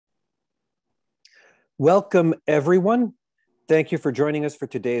Welcome, everyone. Thank you for joining us for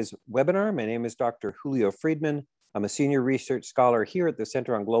today's webinar. My name is Dr. Julio Friedman. I'm a senior research scholar here at the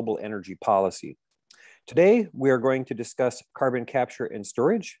Center on Global Energy Policy. Today, we are going to discuss carbon capture and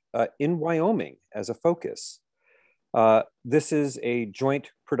storage in Wyoming as a focus. This is a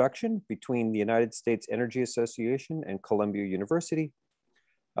joint production between the United States Energy Association and Columbia University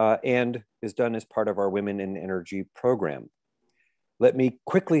and is done as part of our Women in Energy program. Let me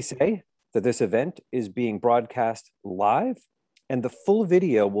quickly say that this event is being broadcast live and the full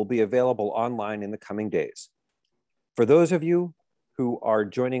video will be available online in the coming days. For those of you who are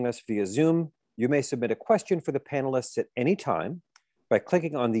joining us via Zoom, you may submit a question for the panelists at any time by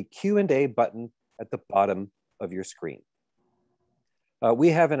clicking on the Q&A button at the bottom of your screen.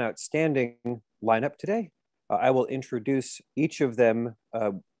 We have an outstanding lineup today. I will introduce each of them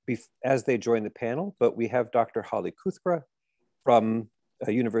as they join the panel, but we have Dr. Holly Kuthra from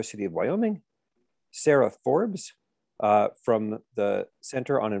University of Wyoming, Sarah Forbes from the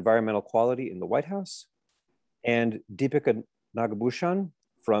Center on Environmental Quality in the White House, and Deepika Nagabhushan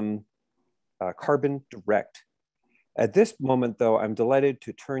from Carbon Direct. At this moment, though, I'm delighted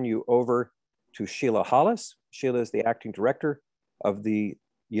to turn you over to Sheila Hollis. Sheila is the acting director of the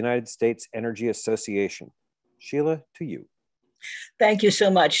United States Energy Association. Sheila, to you. Thank you so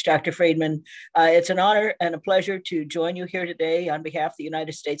much, Dr. Friedman. It's an honor and a pleasure to join you here today on behalf of the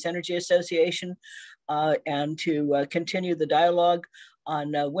United States Energy Association and to continue the dialogue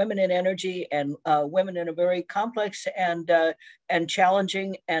on women in energy and women in a very complex and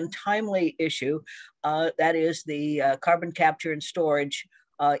challenging and timely issue, that is the carbon capture and storage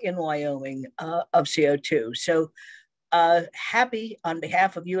in Wyoming of CO2. So happy on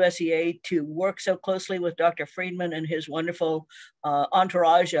behalf of USEA to work so closely with Dr. Friedman and his wonderful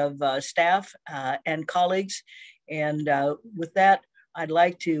entourage of staff and colleagues. And with that, I'd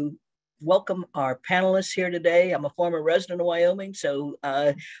like to welcome our panelists here today. I'm a former resident of Wyoming, so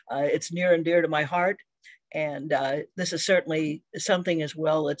it's near and dear to my heart. And this is certainly something as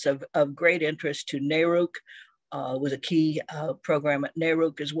well that's of great interest to NARUC. Was a key program at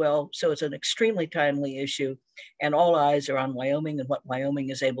NARUC as well. So it's an extremely timely issue and all eyes are on Wyoming and what Wyoming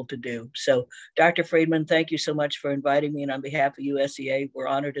is able to do. So Dr. Friedman, thank you so much for inviting me, and on behalf of USEA, we're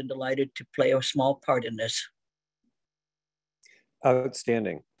honored and delighted to play a small part in this.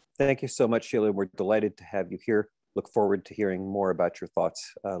 Outstanding. Thank you so much, Sheila. We're delighted to have you here. Look forward to hearing more about your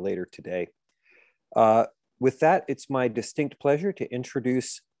thoughts later today. With that, it's my distinct pleasure to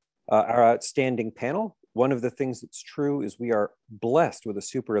introduce our outstanding panel. One of the things that's true is we are blessed with a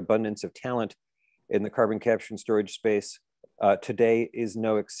superabundance of talent in the carbon capture and storage space. Today is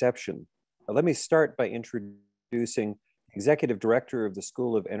no exception. Let me start by introducing Executive Director of the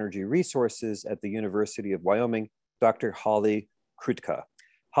School of Energy Resources at the University of Wyoming, Dr. Holly Kuthra.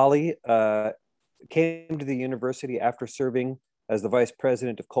 Holly came to the university after serving as the Vice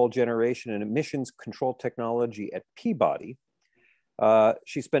President of Coal Generation and Emissions Control Technology at Peabody.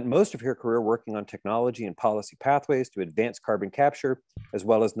 She spent most of her career working on technology and policy pathways to advance carbon capture, as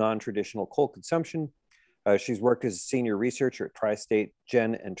well as non-traditional coal consumption. She's worked as a senior researcher at Tri-State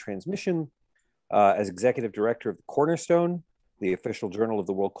Gen and Transmission, as executive director of the Cornerstone, the official journal of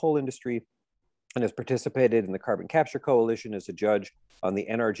the world coal industry, and has participated in the Carbon Capture Coalition as a judge on the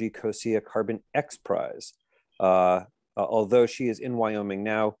NRG COSIA Carbon X Prize. Although she is in Wyoming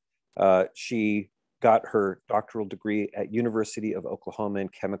now, she got her doctoral degree at University of Oklahoma in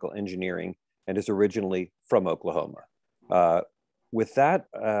chemical engineering and is originally from Oklahoma. With that,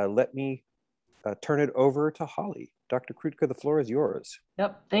 let me turn it over to Holly. Dr. Kuthra, the floor is yours.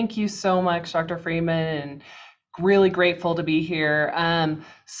 Yep, thank you so much, Dr. Friedman, and really grateful to be here.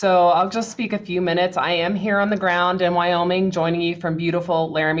 So I'll just speak a few minutes. I am here on the ground in Wyoming, joining you from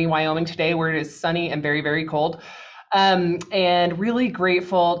beautiful Laramie, Wyoming today, where it is sunny and very, very cold. And really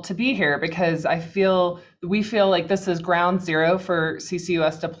grateful to be here because we feel like this is ground zero for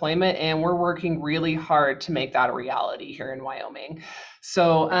CCUS deployment, and we're working really hard to make that a reality here in Wyoming.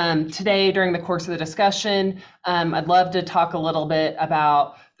 So today, during the course of the discussion, I'd love to talk a little bit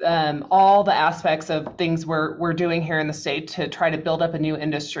about all the aspects of things we're doing here in the state to try to build up a new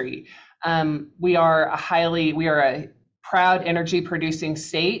industry. We are a proud energy producing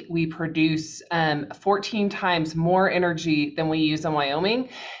state. We produce 14 times more energy than we use in Wyoming.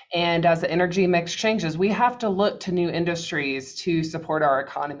 And as the energy mix changes, we have to look to new industries to support our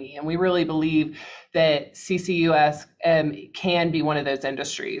economy. And we really believe that CCUS can be one of those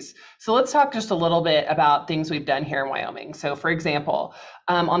industries. So let's talk just a little bit about things we've done here in Wyoming. So for example,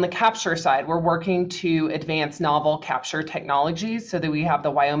 on the capture side, we're working to advance novel capture technologies so that we have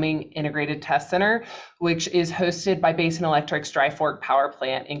the Wyoming Integrated Test Center, which is hosted by Basin Electric's Dry Fork Power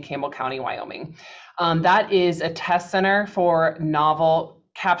Plant in Campbell County, Wyoming. That is a test center for novel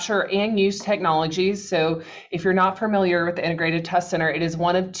capture and use technologies. So if you're not familiar with the Integrated Test Center, it is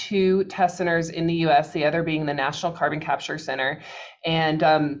one of 2 test centers in the US, the other being the National Carbon Capture Center.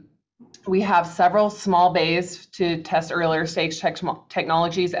 And we have several small bays to test earlier stage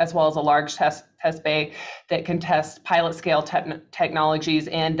technologies, as well as a large test bay that can test pilot scale technologies.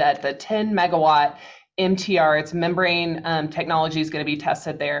 And at the 10 megawatt MTR, its membrane technology is going to be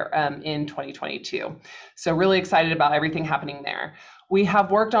tested there in 2022. So really excited about everything happening there. We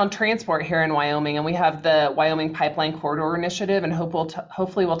have worked on transport here in Wyoming, and we have the Wyoming Pipeline Corridor Initiative, and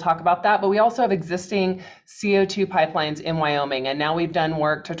hopefully we'll talk about that. But we also have existing CO2 pipelines in Wyoming, and now we've done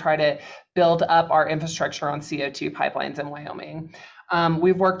work to try to build up our infrastructure on CO2 pipelines in Wyoming.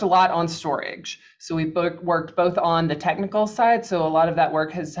 We've worked a lot on storage. So we've worked both on the technical side, so a lot of that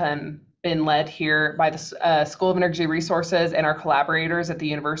work has been led here by the School of Energy Resources and our collaborators at the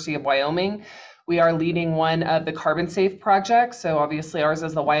University of Wyoming. We are leading one of the Carbon Safe projects. So obviously ours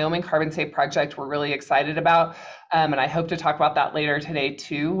is the Wyoming Carbon Safe project we're really excited about. And I hope to talk about that later today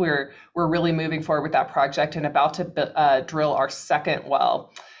too. We're really moving forward with that project and about to drill our second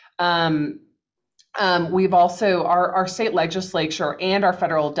well. We've also, our state legislature and our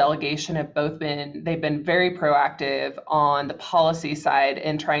federal delegation have both they've been very proactive on the policy side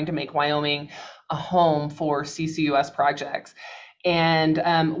in trying to make Wyoming a home for CCUS projects. And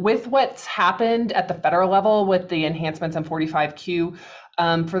with what's happened at the federal level with the enhancements in 45Q,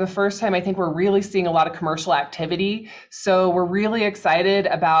 for the first time, I think we're really seeing a lot of commercial activity. So we're really excited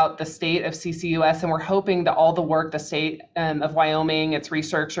about the state of CCUS, and we're hoping that all the work the state of Wyoming, its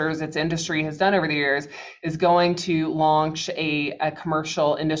researchers, its industry has done over the years is going to launch a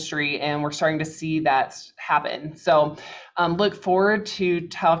commercial industry, and we're starting to see that happen. So look forward to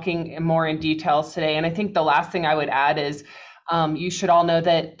talking more in details today. And I think the last thing I would add is you should all know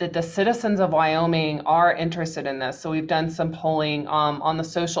that the citizens of Wyoming are interested in this. So we've done some polling on the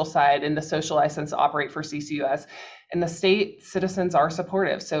social side and the social license to operate for CCUS, and the state citizens are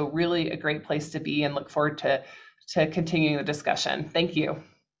supportive. So really a great place to be, and look forward to continuing the discussion. Thank you.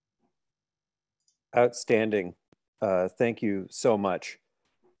 Outstanding. Thank you so much.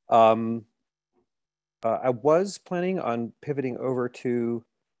 I was planning on pivoting over to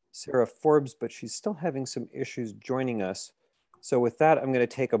Sarah Forbes, but she's still having some issues joining us. So with that, I'm going to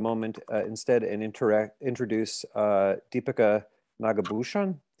take a moment instead and introduce Deepika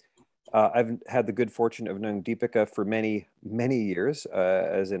Nagabhushan. I've had the good fortune of knowing Deepika for many, many years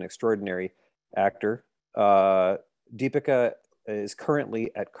as an extraordinary actor. Deepika is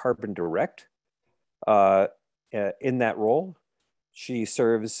currently at Carbon Direct. In that role, she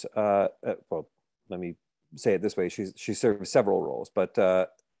serves, well, let me say it this way, she serves several roles, but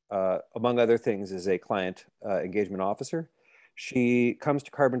among other things is a client engagement officer. She comes to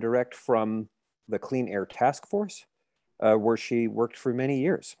Carbon Direct from the Clean Air Task Force, where she worked for many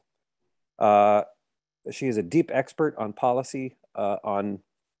years. She is a deep expert on policy, on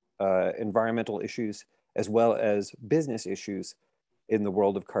environmental issues, as well as business issues in the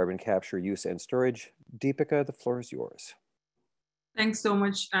world of carbon capture, use, and storage. Deepika, the floor is yours. Thanks so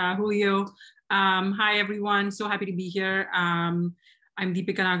much, Julio. Hi, everyone. So happy to be here. I'm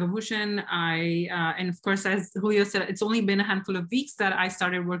Deepika Nagabhushan. And of course, as Julio said, it's only been a handful of weeks that I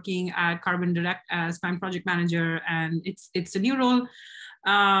started working at Carbon Direct as Prime Project Manager, and it's a new role.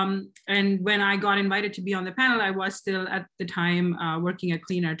 And when I got invited to be on the panel, I was still at the time working at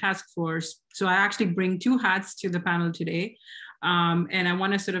Clean Air Task Force. So I actually bring 2 hats to the panel today. And I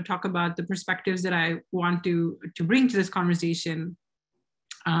want to sort of talk about the perspectives that I want to bring to this conversation.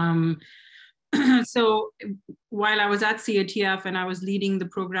 So while I was at CATF and I was leading the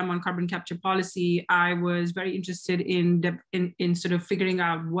program on carbon capture policy, I was very interested in sort of figuring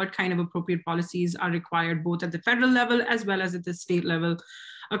out what kind of appropriate policies are required both at the federal level as well as at the state level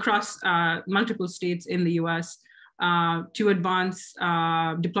across multiple states in the US to advance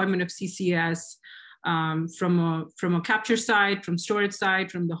deployment of CCS from a capture side, from storage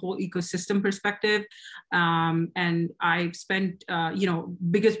side, from the whole ecosystem perspective. And I spent,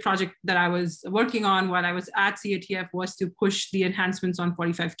 biggest project that I was working on while I was at CATF was to push the enhancements on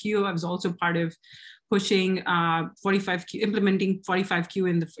 45Q. I was also part of pushing 45Q, implementing 45Q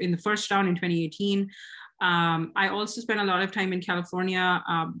in the first round in 2018. I also spent a lot of time in California.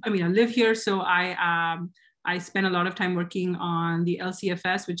 I live here, so I I spent a lot of time working on the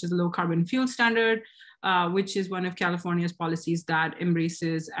LCFS, which is a low carbon fuel standard, which is one of California's policies that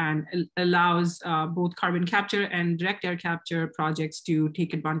embraces and allows both carbon capture and direct air capture projects to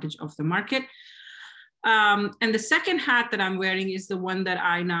take advantage of the market. And the second hat that I'm wearing is the one that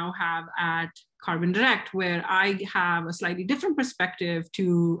I now have at Carbon Direct, where I have a slightly different perspective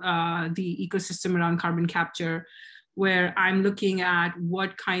to the ecosystem around carbon capture, where I'm looking at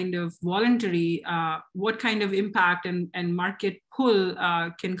what kind of voluntary, what kind of impact and market pull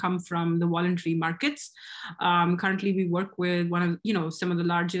can come from the voluntary markets. Currently, we work with one of, some of the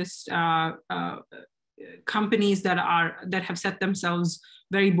largest companies that have set themselves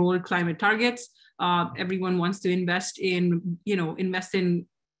very bold climate targets. Everyone wants to invest in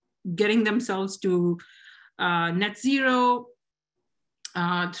getting themselves to net zero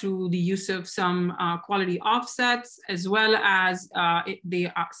through the use of some quality offsets, as well as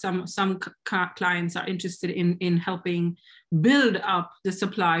some clients are interested in helping build up the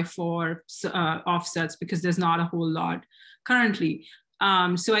supply for offsets, because there's not a whole lot currently.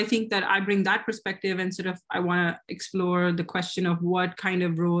 So I think that I bring that perspective, and sort of I want to explore the question of what kind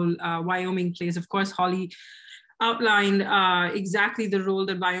of role Wyoming plays. Of course, Holly outlined exactly the role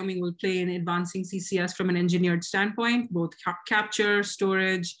that Wyoming will play in advancing CCS from an engineered standpoint, both capture,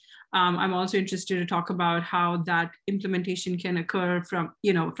 storage. I'm also interested to talk about how that implementation can occur from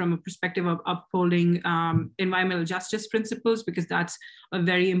a perspective of upholding environmental justice principles, because that's a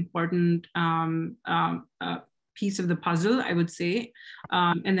very important piece of the puzzle, I would say.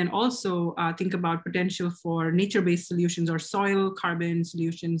 And then also think about potential for nature-based solutions or soil carbon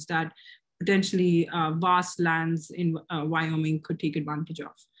solutions that potentially vast lands in Wyoming could take advantage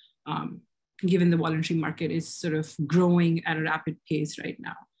of, given the voluntary market is sort of growing at a rapid pace right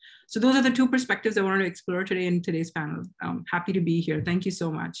now. So those are the two perspectives I wanted to explore today in today's panel. I'm happy to be here. Thank you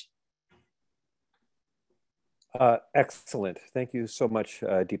so much. Excellent. Thank you so much,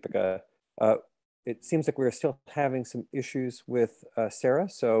 Deepika. It seems like we're still having some issues with Sarah,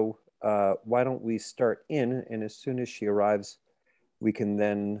 so why don't we start in, and as soon as she arrives, we can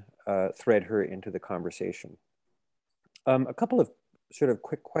then thread her into the conversation. A couple of sort of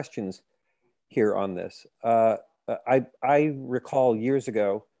quick questions here on this. I recall years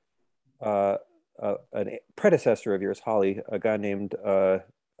ago, a predecessor of yours, Holly, a guy named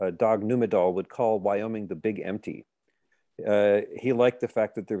Dag Numedal, would call Wyoming the Big Empty. He liked the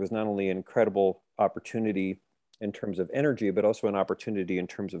fact that there was not only an incredible opportunity in terms of energy, but also an opportunity in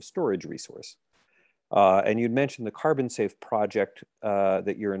terms of storage resource. And you'd mentioned the Carbon Safe project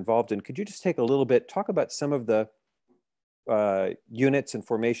that you're involved in. Could you just take a little bit, talk about some of the units and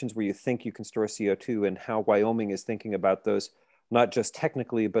formations where you think you can store CO2 and how Wyoming is thinking about those, not just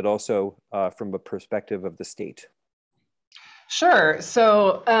technically, but also from a perspective of the state? Sure.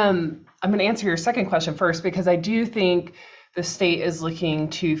 So I'm going to answer your second question first, because I do think the state is looking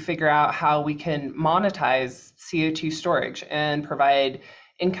to figure out how we can monetize CO2 storage and provide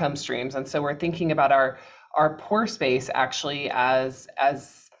income streams. And so we're thinking about our pore space actually as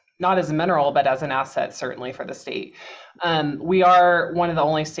not as a mineral, but as an asset, certainly for the state. We are one of the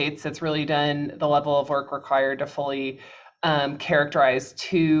only states that's really done the level of work required to fully characterize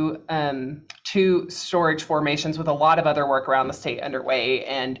two storage formations, with a lot of other work around the state underway.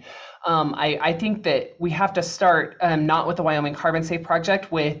 And I think that we have to start not with the Wyoming Carbon Safe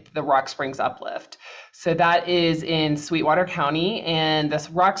project, with the Rock Springs Uplift. So that is in Sweetwater County, and this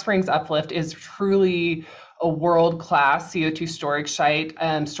Rock Springs Uplift is truly a world-class CO2 storage site.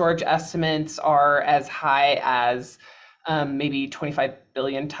 Storage estimates are as high as maybe 25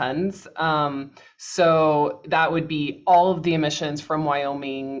 billion tons. So that would be all of the emissions from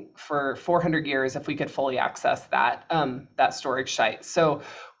Wyoming for 400 years if we could fully access that, that storage site. So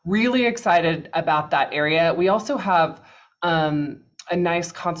really excited about that area. We also have a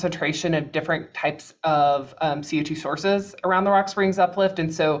nice concentration of different types of CO2 sources around the Rock Springs Uplift.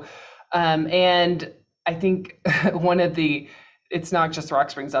 And so, and I think it's not just Rock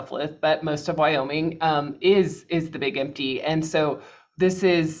Springs Uplift, but most of Wyoming is the Big Empty. And so this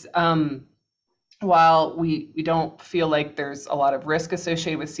is, while we don't feel like there's a lot of risk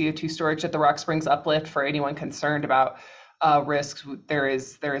associated with CO2 storage at the Rock Springs Uplift, for anyone concerned about risks, there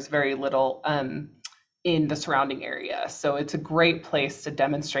is very little in the surrounding area. So it's a great place to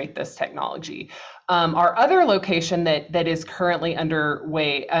demonstrate this technology. Our other location that is currently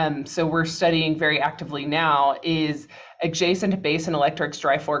underway, so we're studying very actively now, is adjacent to Basin Electric's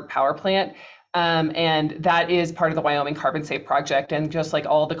Dry Fork Power Plant. And that is part of the Wyoming Carbon Safe project. And just like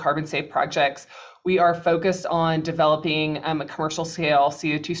all the Carbon Safe projects, we are focused on developing a commercial scale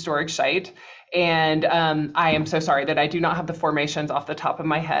CO2 storage site. And I am so sorry that I do not have the formations off the top of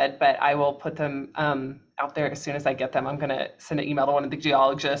my head, but I will put them out there as soon as I get them. I'm going to send an email to one of the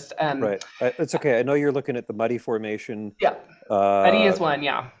geologists. Right. It's okay. I know you're looking at the Muddy Formation. Yeah. Muddy is one.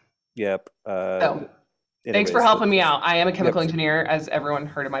 Yeah. Yep. So thanks for helping me out. I am a chemical engineer, as everyone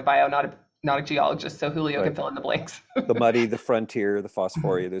heard in my bio, not a geologist. So Julio can fill in the blanks. The Muddy, the Frontier, the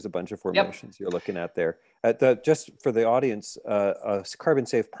Phosphoria. There's a bunch of formations you're looking at there. Just for the audience, a carbon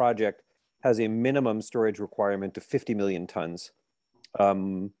safe project has a minimum storage requirement of 50 million tons.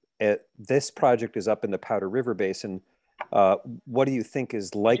 This project is up in the Powder River Basin. What do you think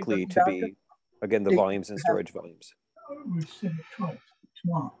is likely to be, again, the volumes and storage volumes?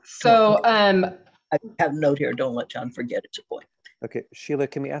 So I have a note here. Don't let John forget. It's a point. Okay, Sheila,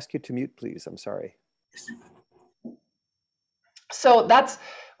 can we ask you to mute, please? I'm sorry. So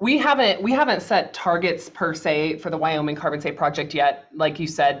we haven't set targets per se for the Wyoming Carbon Safe project yet. Like you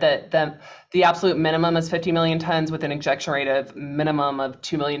said, that the absolute minimum is 50 million tons with an injection rate of minimum of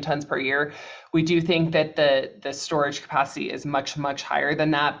 2 million tons per year. We do think that the storage capacity is much, much higher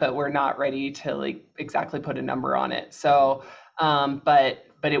than that, but we're not ready to like exactly put a number on it. So, but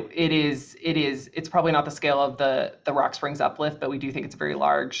it's probably not the scale of the Rock Springs uplift, but we do think it's a very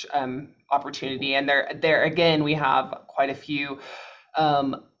large opportunity. And there again, we have quite a few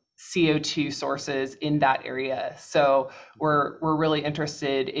CO2 sources in that area. So we're really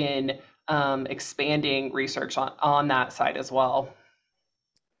interested in expanding research on that side as well.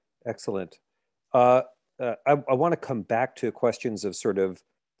 Excellent. I want to come back to questions of sort of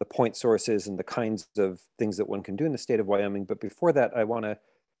the point sources and the kinds of things that one can do in the state of Wyoming. But before that, I want to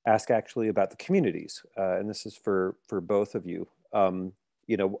ask actually about the communities. And this is for both of you.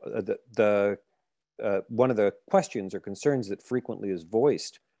 You know, one of the questions or concerns that frequently is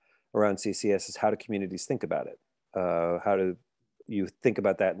voiced around CCS is how do communities think about it? How do you think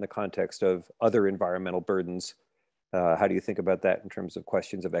about that in the context of other environmental burdens? How do you think about that in terms of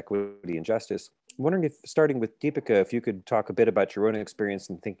questions of equity and justice? I'm wondering if, starting with Deepika, if you could talk a bit about your own experience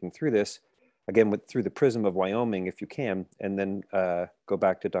in thinking through this, again, through the prism of Wyoming, if you can, and then go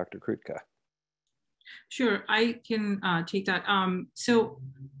back to Dr. Krutka. Sure, I can take that. So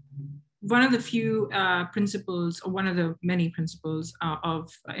one of the few principles, or one of the many principles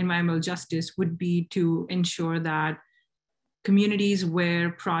of environmental justice would be to ensure that communities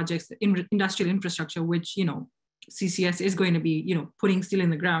where projects, industrial infrastructure, which, you know, CCS is going to be, you know, putting steel in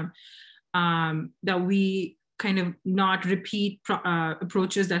the ground, that we kind of not repeat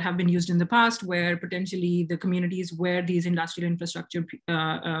approaches that have been used in the past, where potentially the communities where these industrial infrastructure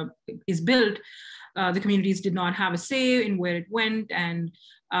is built, the communities did not have a say in where it went and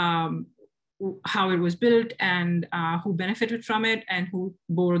how it was built and who benefited from it and who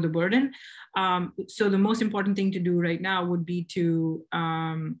bore the burden. So the most important thing to do right now would be to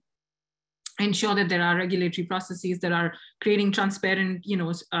ensure that there are regulatory processes that are creating transparent, you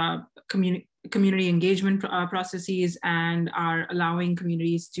know, community engagement processes and are allowing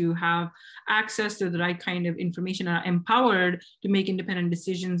communities to have access to the right kind of information, are empowered to make independent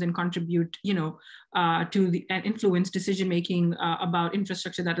decisions and contribute, you know, and influence decision making about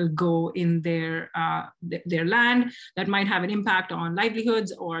infrastructure that will go in their land that might have an impact on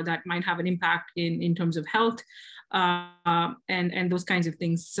livelihoods or that might have an impact in terms of health. And those kinds of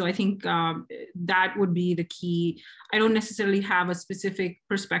things. So I think that would be the key. I don't necessarily have a specific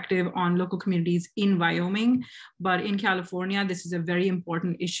perspective on local communities in Wyoming, but in California, this is a very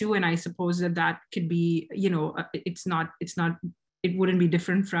important issue. And I suppose that could be, you know, it wouldn't be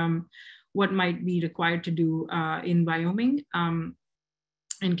different from what might be required to do in Wyoming.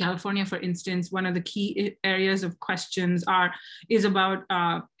 In California, for instance, one of the key areas of questions is about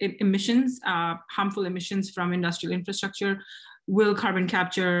emissions, harmful emissions from industrial infrastructure. Will carbon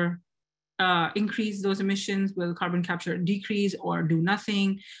capture increase those emissions? Will carbon capture decrease or do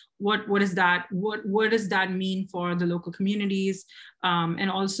nothing? What does that mean for the local communities?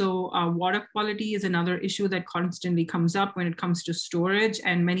 And also water quality is another issue that constantly comes up when it comes to storage,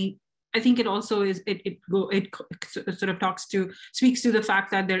 and I think it also is, it sort of speaks to the fact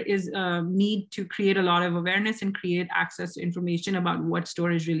that there is a need to create a lot of awareness and create access to information about what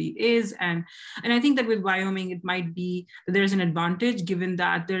storage really is. And I think that with Wyoming, it might be that there's an advantage given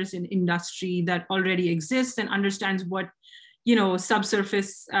that there's an industry that already exists and understands what, you know,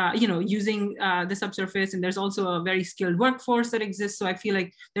 subsurface, you know, using the subsurface. And there's also a very skilled workforce that exists. So I feel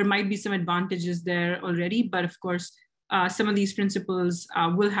like there might be some advantages there already, but of course, some of these principles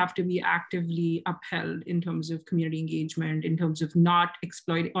will have to be actively upheld in terms of community engagement, in terms of not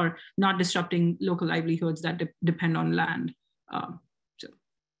exploiting or not disrupting local livelihoods that depend on land.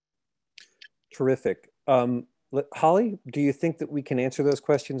 Terrific. Holly, do you think that we can answer those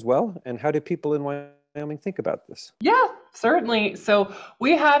questions well? And how do people in Wyoming think about this? Yeah, certainly. So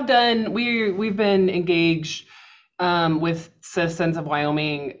we've been engaged with citizens of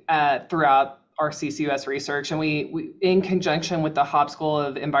Wyoming throughout our CCUS research, and we in conjunction with the Hobbs School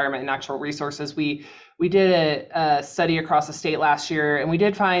of Environment and Natural Resources, we did a study across the state last year, and we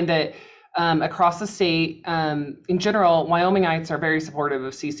did find that across the state, in general, Wyomingites are very supportive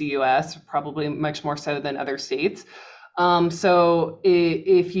of CCUS, probably much more so than other states. So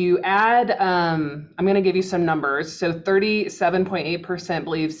if you add, I'm going to give you some numbers. So 37.8%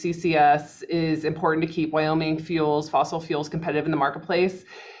 believe CCS is important to keep Wyoming fossil fuels competitive in the marketplace.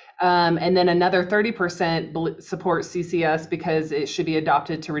 And then another 30% support CCS because it should be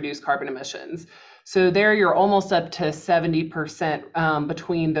adopted to reduce carbon emissions. So there you're almost up to 70%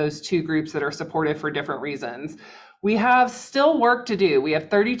 between those two groups that are supportive for different reasons. We have still work to do. We have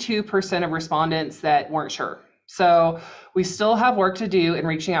 32% of respondents that weren't sure. So we still have work to do in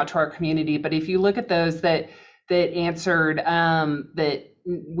reaching out to our community. But if you look at those that answered that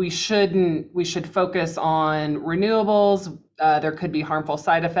we should focus on renewables, there could be harmful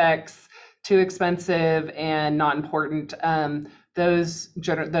side effects, too expensive, and not important. Those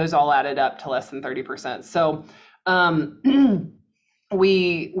all added up to less than 30%. So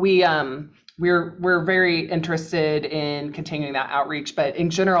we're very interested in continuing that outreach. But in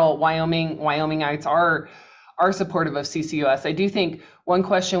general, Wyomingites are supportive of CCUS. I do think one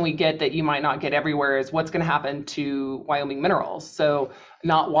question we get that you might not get everywhere is what's going to happen to Wyoming minerals. So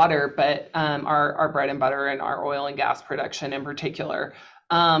not water, but our bread and butter and our oil and gas production in particular.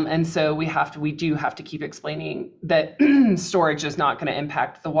 And so we do have to keep explaining that storage is not going to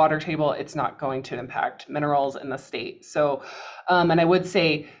impact the water table. It's not going to impact minerals in the state. So, and I would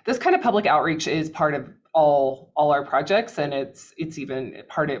say this kind of public outreach is part of all our projects, and it's even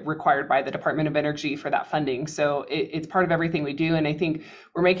required by the Department of Energy for that funding. So it's part of everything we do, and I think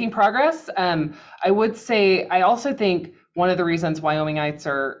we're making progress. I would say I also think one of the reasons Wyomingites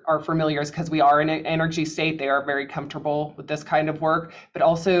are familiar is because we are in an energy state. They are very comfortable with this kind of work, but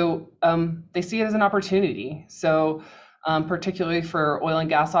also they see it as an opportunity. So particularly for oil and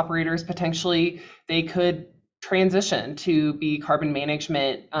gas operators, potentially they could transition to be carbon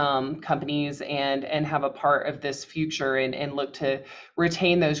management companies and have a part of this future and look to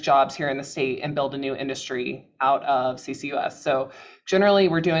retain those jobs here in the state and build a new industry out of CCUS. So generally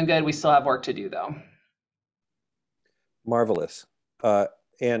we're doing good. We still have work to do though. Marvelous.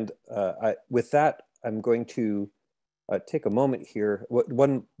 With that, I'm going to take a moment here.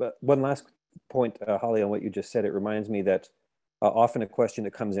 One last point, Holly, on what you just said. It reminds me that often a question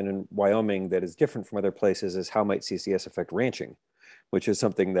that comes in Wyoming that is different from other places is how might CCS affect ranching, which is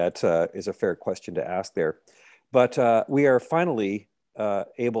something that is a fair question to ask there. But we are finally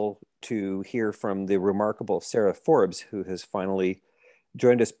able to hear from the remarkable Sarah Forbes, who has finally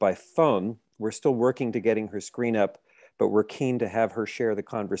joined us by phone. We're still working to getting her screen up, but we're keen to have her share the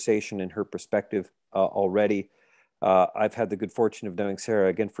conversation and her perspective already. I've had the good fortune of knowing Sarah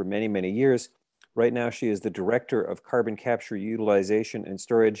again for many, many years. Right now, she is the Director of Carbon Capture, Utilization, and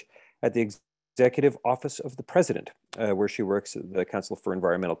Storage at the Executive Office of the President, where she works at the Council for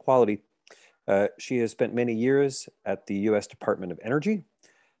Environmental Quality. She has spent many years at the U.S. Department of Energy,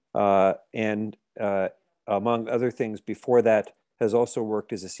 and among other things before that, has also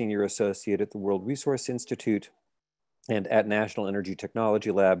worked as a senior associate at the World Resource Institute and at National Energy Technology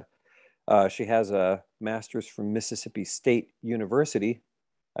Lab. She has a master's from Mississippi State University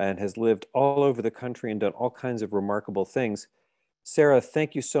and has lived all over the country and done all kinds of remarkable things. Sarah,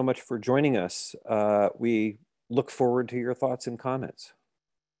 thank you so much for joining us. We look forward to your thoughts and comments.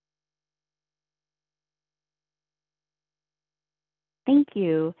 Thank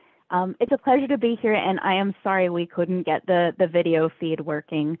you. It's a pleasure to be here, and I am sorry we couldn't get the video feed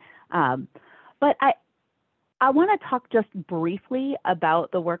working. But I want to talk just briefly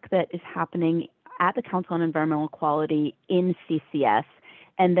about the work that is happening at the Council on Environmental Quality in CCS,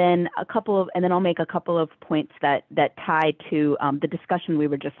 and then I'll make a couple of points that tie to the discussion we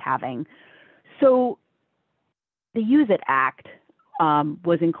were just having. So, the Use It Act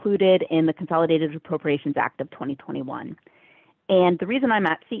was included in the Consolidated Appropriations Act of 2021, and the reason I'm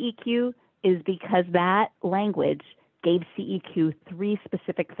at CEQ is because that language gave CEQ 3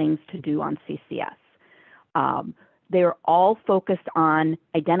 specific things to do on CCS. They're all focused on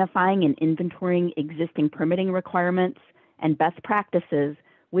identifying and inventorying existing permitting requirements and best practices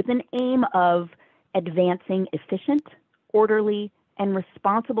with an aim of advancing efficient, orderly, and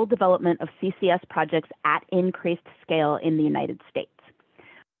responsible development of CCS projects at increased scale in the United States.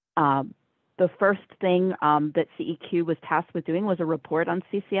 The first thing that CEQ was tasked with doing was a report on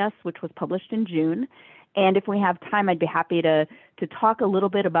CCS, which was published in June. And if we have time, I'd be happy to talk a little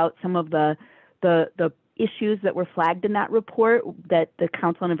bit about some of the issues that were flagged in that report that the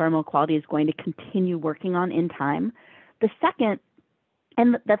Council on Environmental Quality is going to continue working on in time. The second,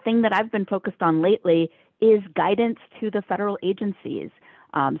 and the thing that I've been focused on lately, is guidance to the federal agencies.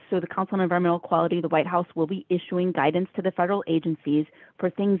 So the Council on Environmental Quality, the White House, will be issuing guidance to the federal agencies for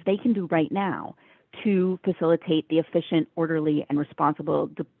things they can do right now to facilitate the efficient, orderly, and responsible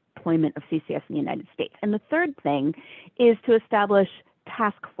deployment of CCS in the United States. And the third thing is to establish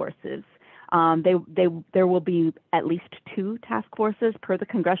task forces. There will be at least 2 task forces per the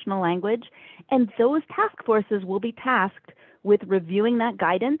congressional language, and those task forces will be tasked with reviewing that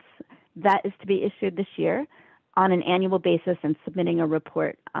guidance that is to be issued this year on an annual basis and submitting a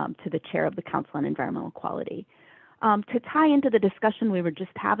report to the chair of the Council on Environmental Quality. To tie into the discussion we were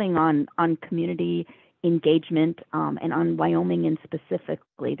just having on community engagement and on Wyoming in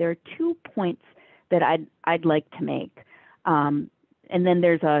specifically, there are 2 points that I'd like to make. And then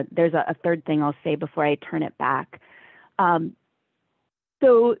there's a third thing I'll say before I turn it back.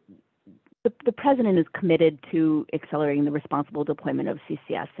 So the president is committed to accelerating the responsible deployment of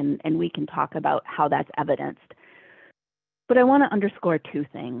CCS, and we can talk about how that's evidenced. But I want to underscore 2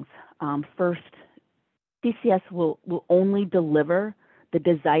 things. First, CCS will only deliver the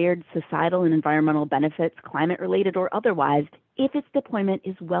desired societal and environmental benefits, climate-related or otherwise, if its deployment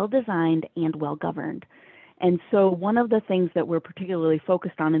is well-designed and well-governed. And so one of the things that we're particularly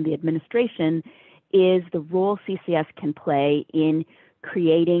focused on in the administration is the role CCS can play in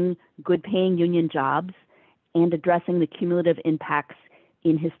creating good-paying union jobs and addressing the cumulative impacts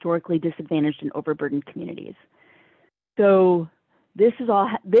in historically disadvantaged and overburdened communities. So this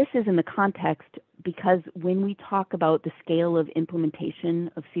is in the context because when we talk about the scale of implementation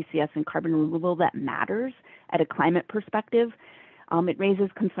of CCS and carbon removal that matters at a climate perspective, it raises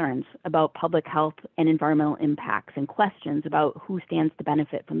concerns about public health and environmental impacts and questions about who stands to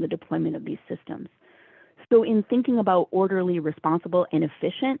benefit from the deployment of these systems. So in thinking about orderly, responsible, and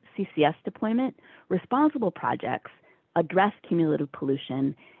efficient CCS deployment, responsible projects address cumulative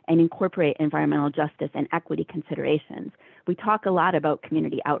pollution and incorporate environmental justice and equity considerations. We talk a lot about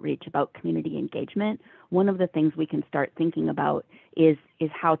community outreach, about community engagement. One of the things we can start thinking about is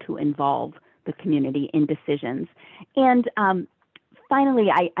how to involve the community in decisions. And finally,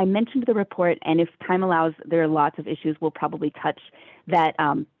 I mentioned the report, and if time allows, there are lots of issues we'll probably touch that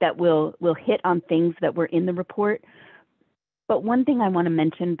will hit on things that were in the report. But one thing I want to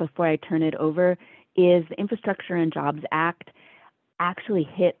mention before I turn it over is the Infrastructure and Jobs Act actually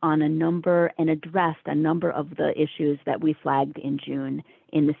hit on a number and addressed a number of the issues that we flagged in June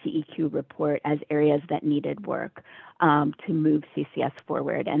in the CEQ report as areas that needed work to move CCS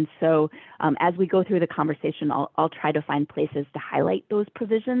forward. And so as we go through the conversation, I'll try to find places to highlight those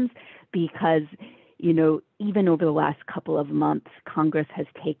provisions because, you know, even over the last couple of months, Congress has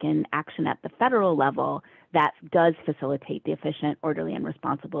taken action at the federal level that does facilitate the efficient, orderly, and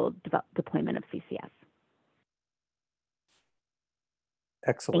responsible deployment of CCS.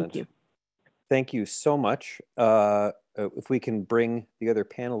 Excellent. Thank you. Thank you so much. If we can bring the other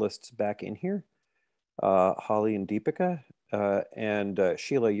panelists back in here, Holly and Deepika, and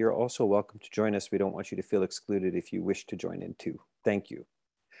Sheila, you're also welcome to join us. We don't want you to feel excluded if you wish to join in too. Thank you.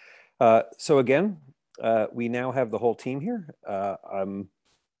 So again, we now have the whole team here. I'm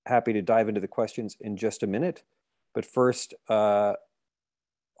happy to dive into the questions in just a minute, but first, hold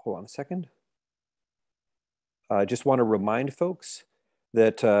on a second. I just want to remind folks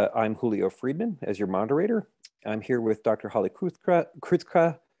that I'm Julio Friedman as your moderator. I'm here with Dr. Holly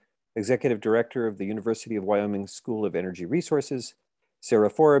Krutka, Executive Director of the University of Wyoming School of Energy Resources, Sarah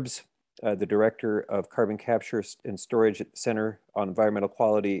Forbes, the Director of Carbon Capture and Storage at the Center on Environmental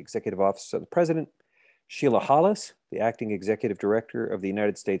Quality, Executive Office of the President, Sheila Hollis, the Acting Executive Director of the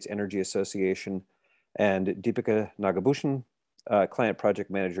United States Energy Association, and Deepika Nagabhushan, Client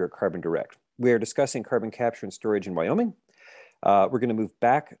Project Manager at Carbon Direct. We are discussing carbon capture and storage in Wyoming. We're going to move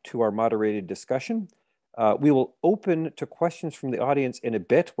back to our moderated discussion. We will open to questions from the audience in a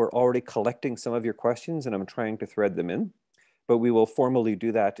bit. We're already collecting some of your questions and I'm trying to thread them in, but we will formally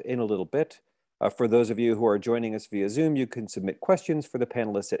do that in a little bit. For those of you who are joining us via Zoom, you can submit questions for the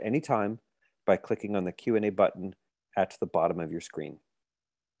panelists at any time by clicking on the Q&A button at the bottom of your screen.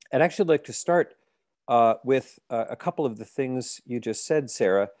 I'd actually like to start with a couple of the things you just said,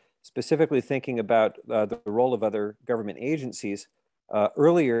 Sarah, specifically thinking about the role of other government agencies.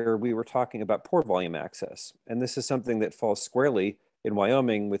 Earlier, we were talking about pore volume access, and this is something that falls squarely in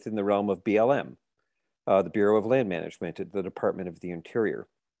Wyoming within the realm of BLM, the Bureau of Land Management at the Department of the Interior.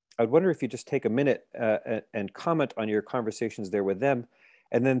 I'd wonder if you just take a minute and comment on your conversations there with them,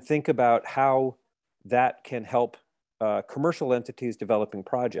 and then think about how that can help commercial entities developing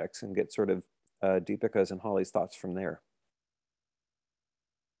projects and get sort of Deepika's and Holly's thoughts from there.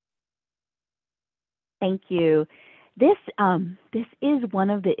 Thank you. This is one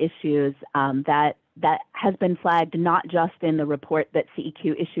of the issues that has been flagged not just in the report that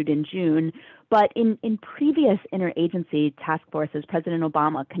CEQ issued in June, but in previous interagency task forces. President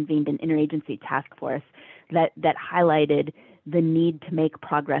Obama convened an interagency task force that highlighted the need to make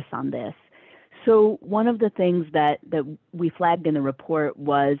progress on this. So one of the things that we flagged in the report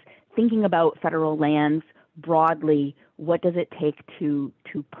was thinking about federal lands broadly. What does it take to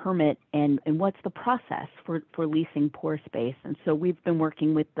permit, and what's the process for leasing pore space? And so we've been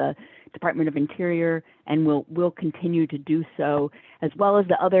working with the Department of Interior, and we'll continue to do so, as well as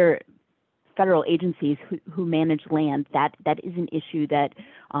the other federal agencies who manage land. That is an issue that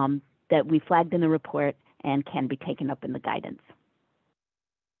we flagged in the report and can be taken up in the guidance.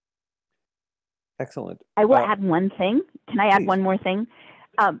 Excellent. I will add one thing. Can I add one more thing?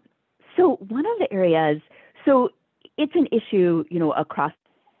 So one of the areas, so it's an issue, across.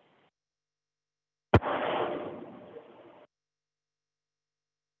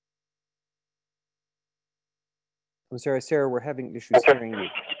 I'm sorry, Sarah, we're having issues hearing you.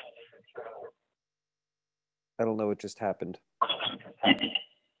 I don't know what just happened.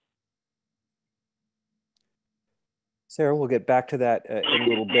 Sarah, we'll get back to that in a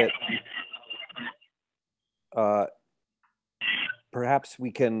little bit. Perhaps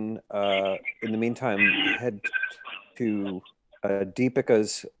we can, in the meantime, head to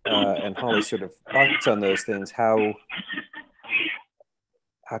Deepika's and Holly's sort of thoughts on those things. How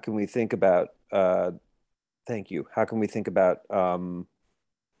can we think about, thank you, how can we think about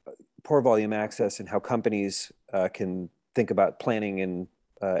pore volume access and how companies can think about planning and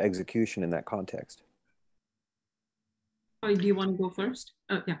execution in that context? Do you want to go first?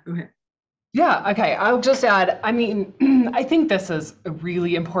 Yeah, go ahead. Yeah, okay, I'll just add, I mean, I think this is a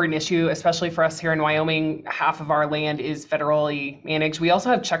really important issue, especially for us here in Wyoming. Half of our land is federally managed. We also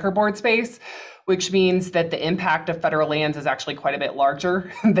have checkerboard space, which means that the impact of federal lands is actually quite a bit larger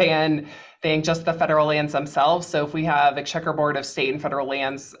than just the federal lands themselves. So if we have a checkerboard of state and federal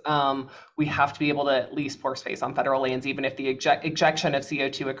lands, we have to be able to lease pore space on federal lands, even if the ejection of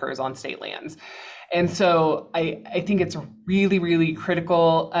CO2 occurs on state lands. And so I think it's really, really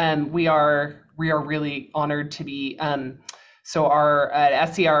critical. We are really honored to be, so our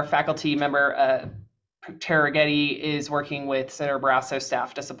SCR faculty member, Tara Getty, is working with Senator Barrasso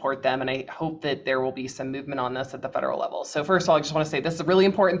staff to support them. And I hope that there will be some movement on this at the federal level. So first of all, I just want to say this is really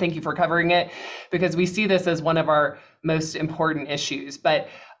important. Thank you for covering it, because we see this as one of our most important issues. But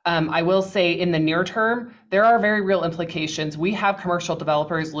I will say in the near term, there are very real implications. We have commercial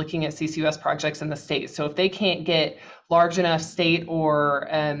developers looking at CCUS projects in the state. So if they can't get large enough state or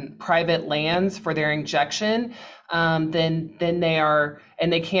private lands for their injection, then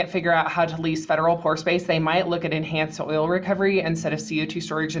they can't figure out how to lease federal pore space, they might look at enhanced oil recovery instead of CO2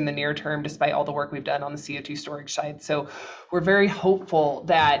 storage in the near term, despite all the work we've done on the CO2 storage side. So we're very hopeful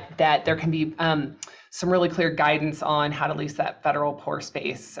that there can be some really clear guidance on how to lease that federal pore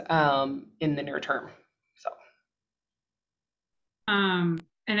space in the near term. So.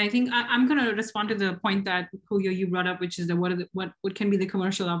 And I think I'm going to respond to the point that Julio, you brought up, which is what can be the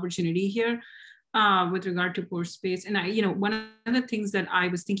commercial opportunity here with regard to pore space. And one of the things that I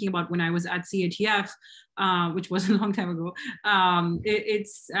was thinking about when I was at CATF, which was a long time ago,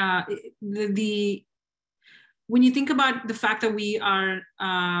 when you think about the fact that we are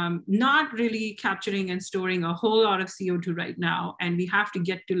not really capturing and storing a whole lot of CO2 right now, and we have to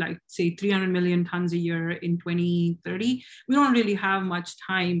get to, like, say 300 million tons a year in 2030, we don't really have much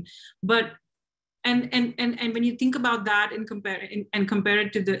time. But and when you think about that and compare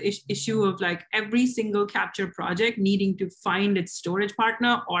it to the issue of, like, every single capture project needing to find its storage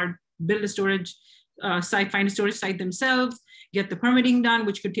partner or build a storage site, find a storage site themselves, get the permitting done,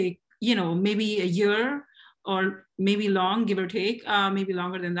 which could take maybe a year, or maybe long, give or take, maybe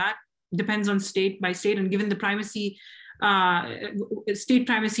longer than that, depends on state by state. And given the primacy, state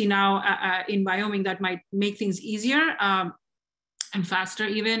primacy now in Wyoming, that might make things easier and faster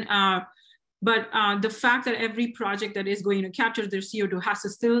even. But the fact that every project that is going to capture their CO2 has to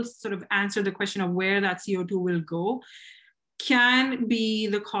still sort of answer the question of where that CO2 will go can be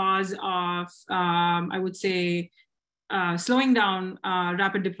the cause of, I would say, slowing down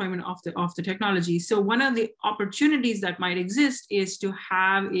rapid deployment of the technology. So one of the opportunities that might exist is to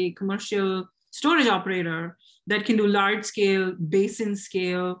have a commercial storage operator that can do large scale, basin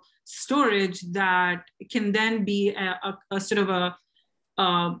scale storage that can then be a sort of a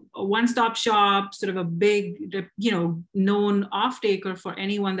a one-stop shop, sort of a big, known off-taker for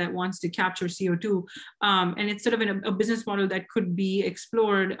anyone that wants to capture CO2. And it's sort of a business model that could be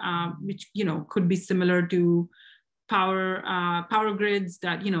explored, which, could be similar to power grids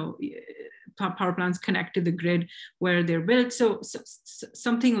that, power plants connect to the grid where they're built. So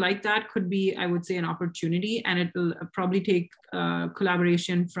something like that could be, I would say, an opportunity, and it will probably take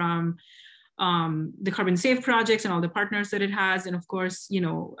collaboration from the carbon safe projects and all the partners that it has, and of course,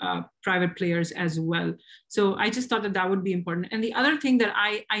 private players as well. So I just thought that would be important. And the other thing that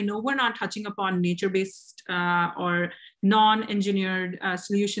I know we're not touching upon nature-based or non-engineered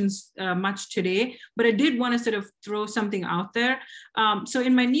solutions much today, but I did want to sort of throw something out there. So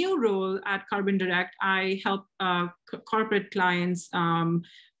in my new role at Carbon Direct, I help corporate clients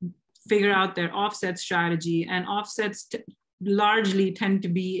figure out their offset strategy, and offsets largely tend to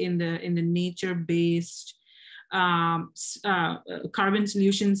be in the nature-based carbon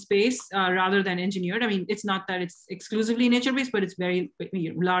solution space rather than engineered. I mean, it's not that it's exclusively nature-based, but it's very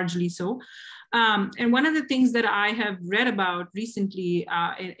largely so. And one of the things that I have read about recently,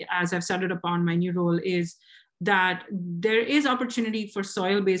 as I've started upon my new role, is that there is opportunity for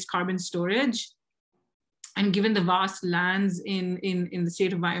soil-based carbon storage. And given the vast lands in the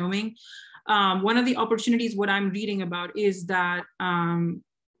state of Wyoming, one of the opportunities, what I'm reading about, is that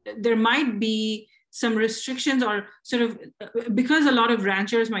there might be some restrictions, or sort of, because a lot of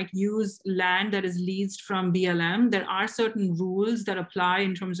ranchers might use land that is leased from BLM, there are certain rules that apply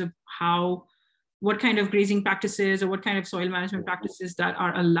in terms of what kind of grazing practices or what kind of soil management practices that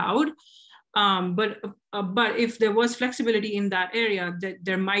are allowed. But if there was flexibility in that area,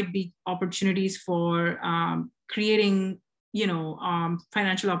 there might be opportunities for creating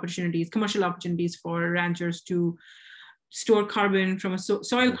financial opportunities, commercial opportunities for ranchers to store carbon from a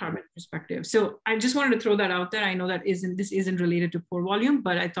soil carbon perspective. So I just wanted to throw that out there. I know that this isn't related to pore volume,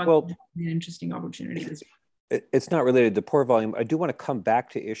 but I thought that would be an interesting opportunity as well. It's not related to pore volume. I do want to come back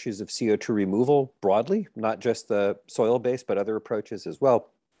to issues of CO2 removal broadly, not just the soil-based, but other approaches as well.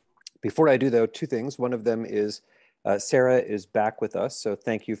 Before I do, though, two things. One of them is Sarah is back with us, so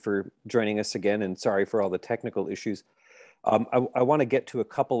thank you for joining us again, and sorry for all the technical issues. I want to get to a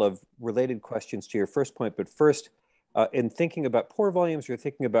couple of related questions to your first point, but first, in thinking about pore volumes, you're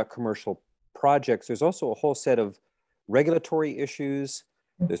thinking about commercial projects. There's also a whole set of regulatory issues.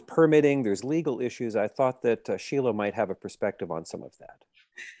 There's permitting, there's legal issues. I thought that Sheila might have a perspective on some of that.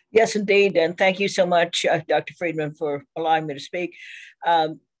 Yes, indeed. And thank you so much, Dr. Friedman, for allowing me to speak.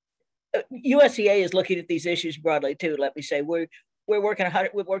 USEA is looking at these issues broadly too. Let me say, we've worked in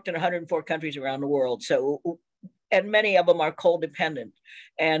 104 countries around the world. So, and many of them are coal dependent.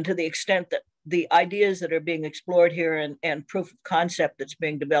 And to the extent that the ideas that are being explored here and proof of concept that's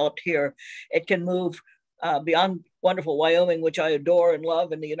being developed here, it can move beyond wonderful Wyoming, which I adore and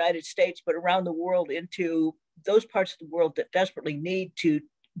love, in the United States, but around the world, into those parts of the world that desperately need to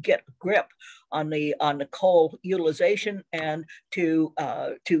get a grip on the coal utilization, and to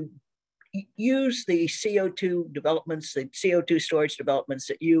use the CO2 developments, the CO2 storage developments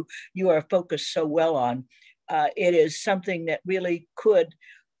that you are focused so well on. It is something that really could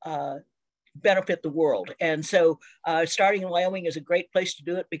benefit the world. And so starting in Wyoming is a great place to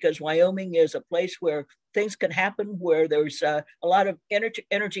do it, because Wyoming is a place where things can happen, where there's a lot of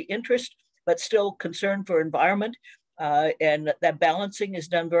energy interest, but still concern for environment. And that balancing is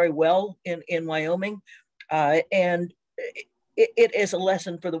done very well in Wyoming. And it is a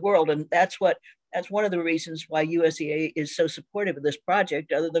lesson for the world. And that's one of the reasons why USEA is so supportive of this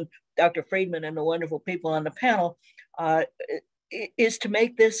project, other than Dr. Friedman and the wonderful people on the panel, is to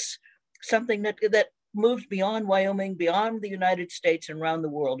make this something that moves beyond Wyoming, beyond the United States, and around the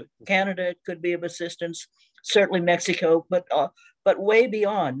world. Canada could be of assistance, certainly Mexico, but way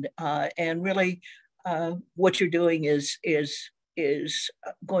beyond. And really, what you're doing is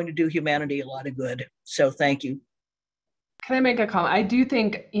going to do humanity a lot of good. So thank you. Can I make a comment? I do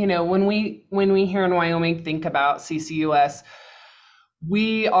think, when we here in Wyoming think about CCUS,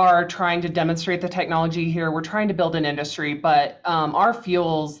 we are trying to demonstrate the technology here. We're trying to build an industry, but our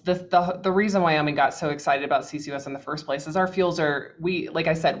fuels, the reason Wyoming got so excited about CCUS in the first place is our fuels like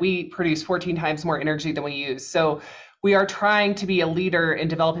I said, we produce 14 times more energy than we use. So we are trying to be a leader in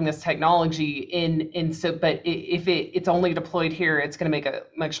developing this technology but if it's only deployed here, it's going to make a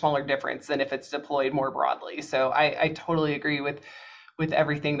much smaller difference than if it's deployed more broadly. So I totally agree with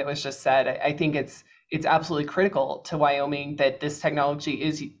everything that was just said. I think it's absolutely critical to Wyoming that this technology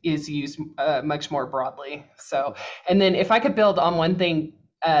is used much more broadly. So, and then if I could build on one thing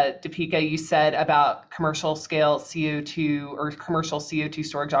Deepika, you said about commercial scale CO2 or commercial CO2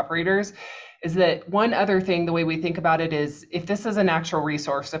 storage operators, is that one other thing, the way we think about it is if this is a natural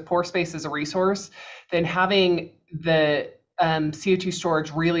resource, if pore space is a resource, then having the CO2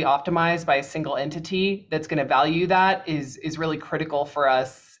 storage really optimized by a single entity that's going to value that is really critical for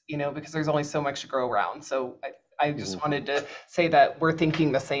us, because there's only so much to grow around. So I just wanted to say that we're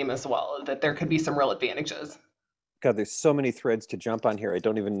thinking the same as well, that there could be some real advantages. God, there's so many threads to jump on here. I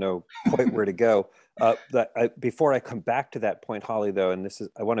don't even know quite where to go. Before I come back to that point, Holly, though, and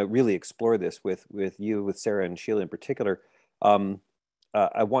I want to really explore this with you, with Sarah and Sheila in particular.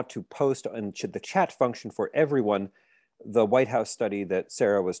 I want to post on the chat function for everyone the White House study that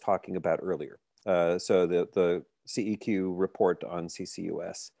Sarah was talking about earlier. So the CEQ report on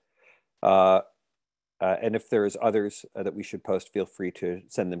CCUS. And if there's others that we should post, feel free to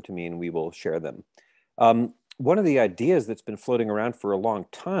send them to me and we will share them. One of the ideas that's been floating around for a long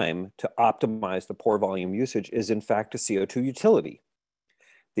time to optimize the pore volume usage is in fact a CO2 utility.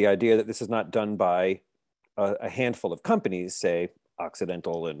 The idea that this is not done by a handful of companies, say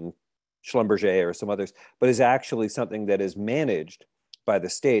Occidental and Schlumberger or some others, but is actually something that is managed by the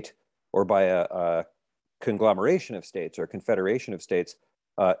state or by a conglomeration of states or confederation of states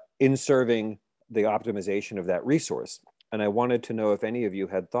in serving the optimization of that resource. And I wanted to know if any of you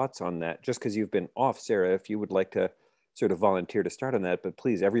had thoughts on that, just because you've been off, Sarah, if you would like to sort of volunteer to start on that, but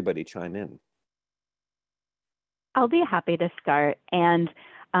please, everybody chime in. I'll be happy to start. And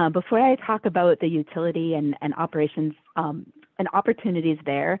before I talk about the utility and operations and opportunities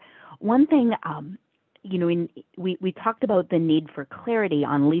there, one thing, we talked about the need for clarity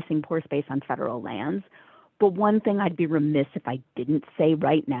on leasing pore space on federal lands, but one thing I'd be remiss if I didn't say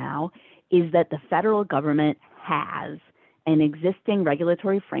right now is that the federal government has an existing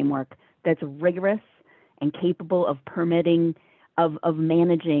regulatory framework that's rigorous and capable of permitting, of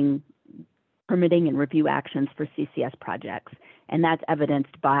managing permitting and review actions for CCS projects. And that's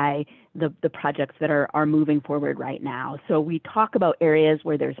evidenced by the projects that are moving forward right now. So we talk about areas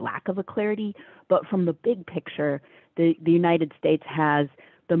where there's lack of a clarity, but from the big picture, the United States has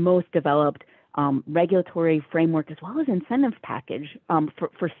the most developed regulatory framework as well as incentives package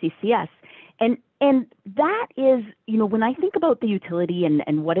for CCS. And that is, when I think about the utility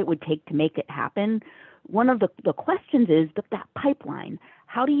and what it would take to make it happen, one of the questions is that pipeline.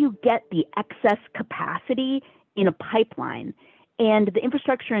 How do you get the excess capacity in a pipeline? And the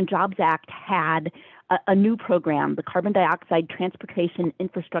Infrastructure and Jobs Act had a new program, the Carbon Dioxide Transportation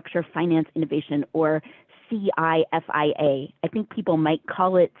Infrastructure Finance Innovation, or CIFIA. I think people might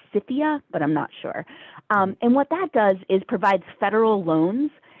call it CIFIA, but I'm not sure. And what that does is provides federal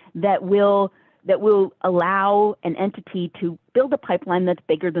loans that will allow an entity to build a pipeline that's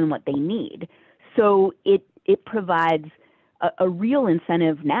bigger than what they need. So it provides a real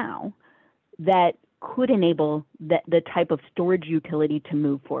incentive now that could enable the type of storage utility to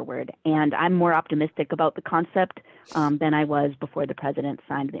move forward. And I'm more optimistic about the concept than I was before the president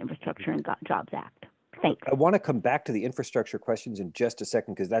signed the Infrastructure and Jobs Act. Thanks. I want to come back to the infrastructure questions in just a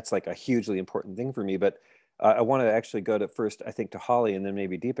second, because that's like a hugely important thing for me. But I want to actually go to first, I think, to Holly and then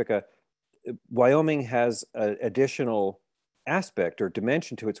maybe Deepika. Wyoming has an additional aspect or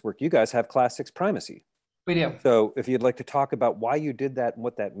dimension to its work. You guys have Class 6 primacy. We do. So if you'd like to talk about why you did that and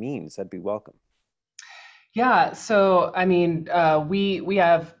what that means, that'd be welcome. Yeah, so I mean, we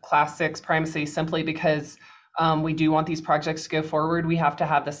have Class 6 primacy simply because we do want these projects to go forward. We have to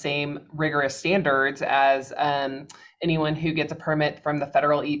have the same rigorous standards as anyone who gets a permit from the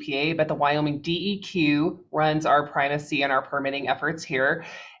federal EPA, but the Wyoming DEQ runs our primacy and our permitting efforts here.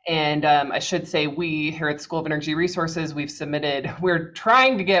 And I should say, we here at the School of Energy Resources, we're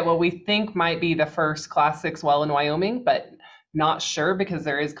trying to get what we think might be the first Class 6 well in Wyoming, but not sure because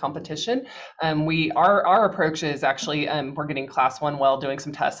there is competition. Our approach is actually we're getting Class 1 well, doing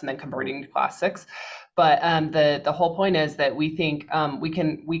some tests, and then converting to Class 6. But the whole point is that we think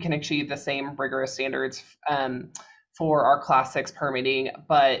we can achieve the same rigorous standards for our Class 6 permitting,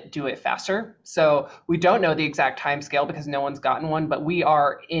 but do it faster. So we don't know the exact time scale because no one's gotten one, but we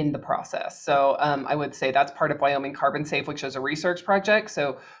are in the process. So I would say that's part of Wyoming Carbon Safe, which is a research project.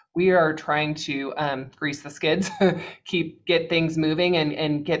 So we are trying to grease the skids, get things moving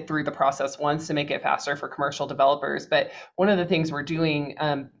and get through the process once to make it faster for commercial developers. But one of the things we're doing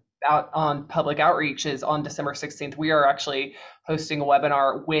out on public outreach is on December 16th, we are actually hosting a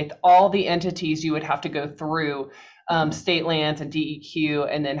webinar with all the entities you would have to go through, state lands and DEQ,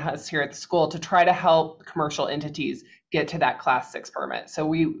 and then us here at the school to try to help commercial entities get to that Class 6 permit. So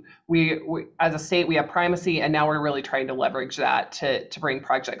we as a state, we have primacy, and now we're really trying to leverage that to bring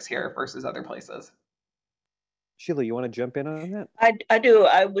projects here versus other places. Sheila, you want to jump in on that? I do.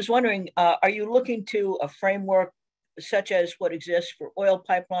 I was wondering, are you looking to a framework such as what exists for oil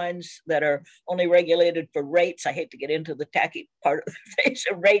pipelines that are only regulated for rates? I hate to get into the tacky part of the face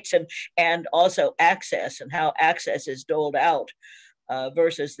of rates, and also access and how access is doled out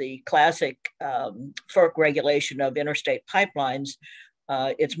versus the classic FERC regulation of interstate pipelines.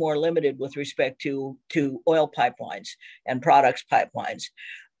 It's more limited with respect to oil pipelines and products pipelines.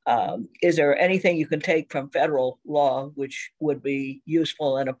 Is there anything you can take from federal law which would be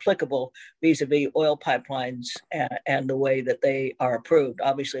useful and applicable vis-a-vis oil pipelines and the way that they are approved?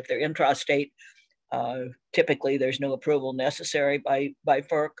 Obviously, if they're intrastate, typically there's no approval necessary by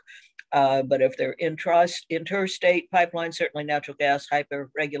FERC. But if they're interstate pipelines, certainly natural gas,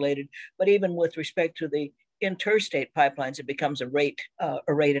 hyper-regulated. But even with respect to the interstate pipelines, it becomes a rate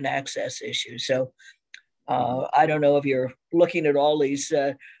and access issue. So I don't know if you're looking at all these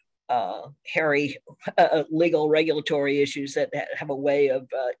hairy legal regulatory issues that have a way of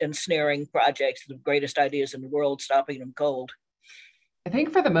ensnaring projects, the greatest ideas in the world, stopping them cold. I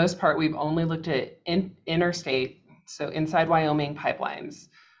think for the most part, we've only looked at interstate, so inside Wyoming pipelines.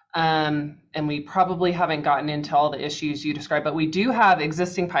 And we probably haven't gotten into all the issues you described, but we do have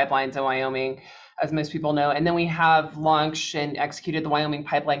existing pipelines in Wyoming, as most people know. And then we have launched and executed the Wyoming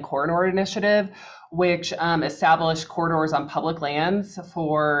Pipeline Corridor Initiative, which established corridors on public lands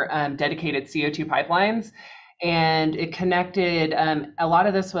for dedicated CO2 pipelines. And it connected, a lot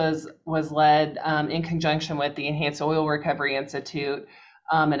of this was led in conjunction with the Enhanced Oil Recovery Institute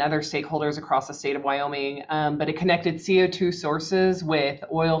and other stakeholders across the state of Wyoming. But it connected CO2 sources with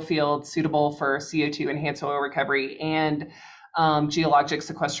oil fields suitable for CO2 enhanced oil recovery and geologic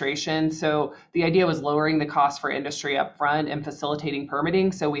sequestration. So the idea was lowering the cost for industry up front and facilitating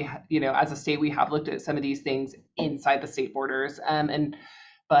permitting. So we, as a state, we have looked at some of these things inside the state borders,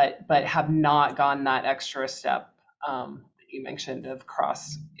 but have not gone that extra step that you mentioned of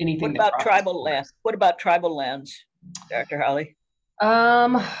cross anything. What about tribal lands? What about tribal lands, Dr. Holly?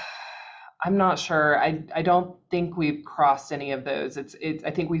 I'm not sure. I don't think we've crossed any of those.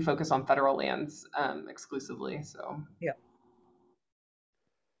 I think we focus on federal lands exclusively. So yeah.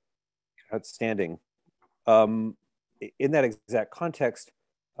 Outstanding. In that exact context,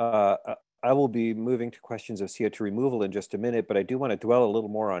 I will be moving to questions of CO2 removal in just a minute, but I do want to dwell a little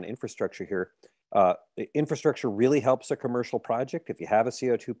more on infrastructure here. Infrastructure really helps a commercial project. If you have a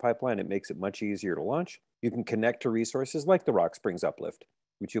CO2 pipeline, it makes it much easier to launch. You can connect to resources like the Rock Springs uplift,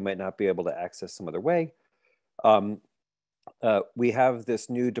 which you might not be able to access some other way. We have this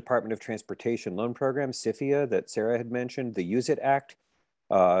new Department of Transportation loan program, CCUS, that Sarah had mentioned. The Use It Act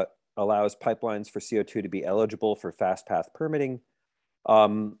allows pipelines for CO2 to be eligible for fast path permitting.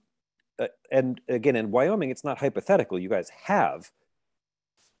 And again, in Wyoming, it's not hypothetical. You guys have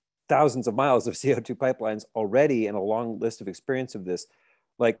thousands of miles of CO2 pipelines already and a long list of experience of this.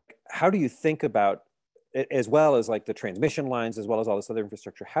 Like, how do you think about, as well as like the transmission lines, as well as all this other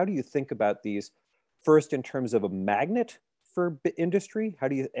infrastructure, how do you think about these first in terms of a magnet for industry? How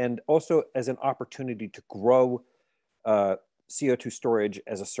do you, and also as an opportunity to grow CO2 storage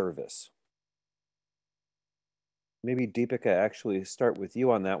as a service? Maybe Deepika, actually start with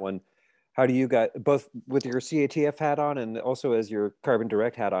you on that one. How do you guys, both with your CATF hat on and also as your Carbon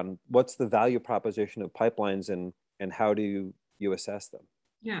Direct hat on, what's the value proposition of pipelines and how do you assess them?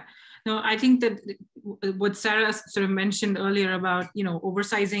 Yeah, no, I think that what Sarah sort of mentioned earlier about,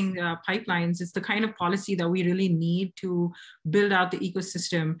 oversizing pipelines is the kind of policy that we really need to build out the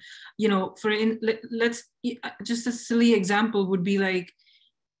ecosystem. Let's just a silly example would be like,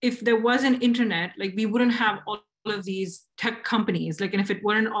 if there was an internet, like we wouldn't have all of these tech companies, like, and if it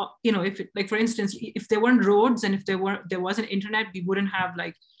weren't, for instance, if there weren't roads and if there wasn't internet, we wouldn't have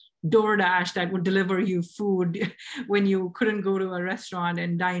like DoorDash that would deliver you food when you couldn't go to a restaurant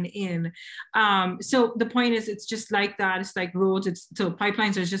and dine in. So the point is, it's just like that. It's like roads. So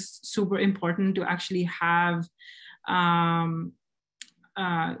pipelines are just super important to actually have the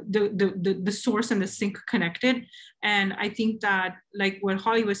source and the sink connected. And I think that, like what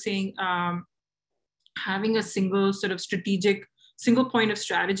Holly was saying, having a single point of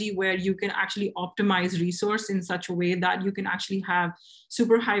strategy where you can actually optimize resource in such a way that you can actually have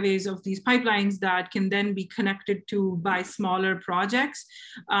super highways of these pipelines that can then be connected to by smaller projects.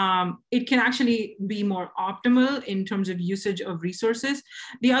 It can actually be more optimal in terms of usage of resources.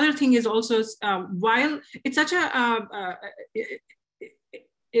 The other thing is also, while it's such a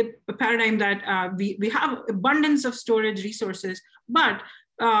paradigm that we have abundance of storage resources, but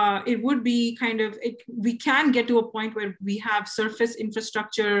it would be we can get to a point where we have surface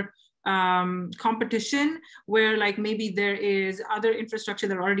infrastructure competition, where like maybe there is other infrastructure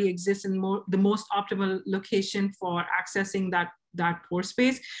that already exists in the most optimal location for accessing that pore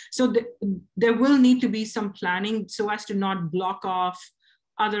space. So there will need to be some planning so as to not block off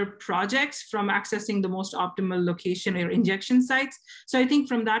other projects from accessing the most optimal location or injection sites. So I think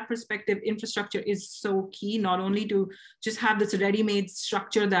from that perspective, infrastructure is so key, not only to just have this ready-made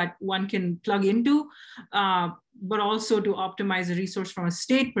structure that one can plug into, but also to optimize the resource from a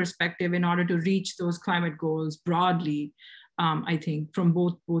state perspective in order to reach those climate goals broadly. I think from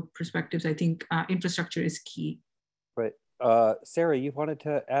both perspectives, I think infrastructure is key. Right. Sarah, you wanted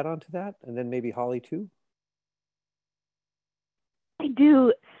to add on to that, and then maybe Holly too? I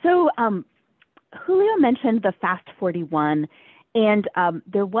do. So Julio mentioned the Fast 41, and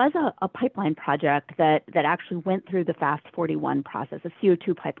there was a pipeline project that actually went through the Fast 41 process, a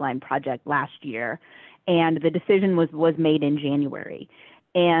CO2 pipeline project last year, and the decision was made in January.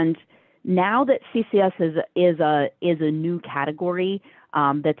 And now that CCS is a new category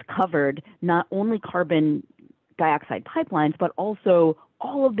that's covered, not only carbon dioxide pipelines, but also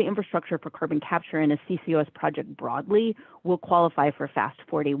all of the infrastructure for carbon capture in a CCUS project broadly will qualify for Fast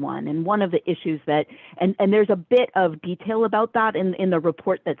 41. And one of the issues that, and there's a bit of detail about that in the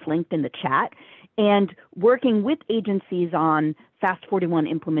report that's linked in the chat, and working with agencies on Fast 41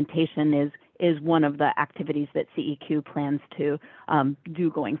 implementation is one of the activities that CEQ plans to do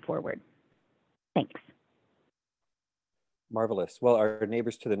going forward. Thanks. Marvelous. Well, our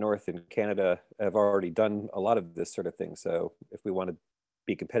neighbors to the north in Canada have already done a lot of this sort of thing. So if we want to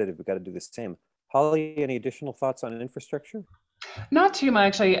be competitive, we've got to do the same. Holly, any additional thoughts on infrastructure? Not too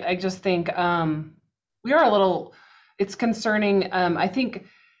much. I just think we are a little, it's concerning. I think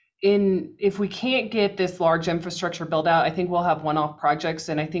if we can't get this large infrastructure built out, I think we'll have one-off projects,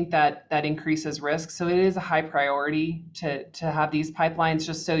 and I think that increases risk. So it is a high priority to have these pipelines,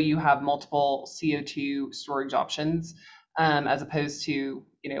 just so you have multiple CO2 storage options, as opposed to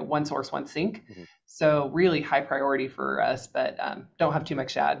one source, one sink. Mm-hmm. So really high priority for us, but don't have too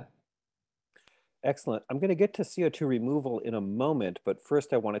much to add. Excellent. I'm going to get to CO2 removal in a moment, but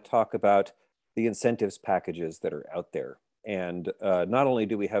first I want to talk about the incentives packages that are out there. And not only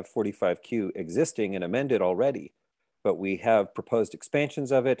do we have 45Q existing and amended already, but we have proposed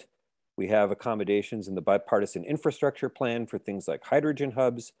expansions of it. We have accommodations in the bipartisan infrastructure plan for things like hydrogen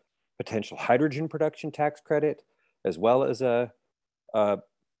hubs, potential hydrogen production tax credit, as well as a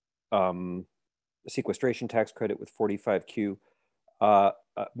sequestration tax credit with 45Q.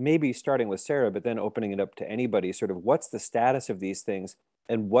 Maybe starting with Sarah, but then opening it up to anybody, sort of what's the status of these things,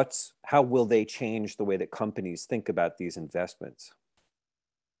 and how will they change the way that companies think about these investments?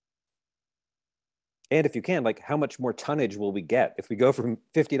 And if you can, like, how much more tonnage will we get? If we go from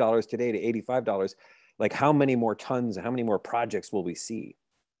 $50 today to $85, like how many more tons, how many more projects will we see?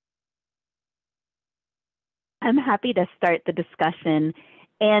 I'm happy to start the discussion.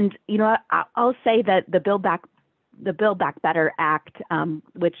 And, I'll say that the Build Back Better Act,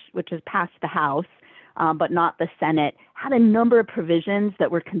 which has passed the House, but not the Senate, had a number of provisions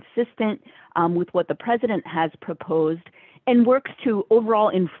that were consistent with what the president has proposed, and works to overall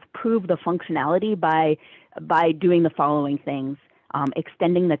improve the functionality by doing the following things: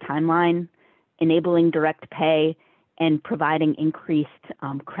 extending the timeline, enabling direct pay, and providing increased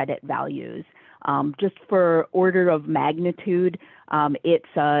credit values. Just for order of magnitude, it's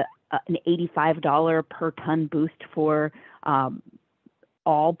an $85 per ton boost for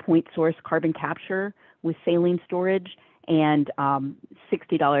all point source carbon capture with saline storage, and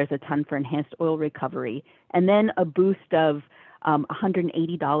 $60 a ton for enhanced oil recovery, and then a boost of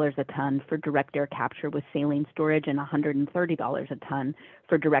 $180 a ton for direct air capture with saline storage, and $130 a ton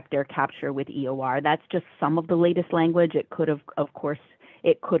for direct air capture with EOR. That's just some of the latest language. It could of course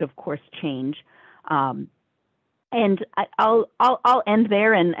change. And I'll end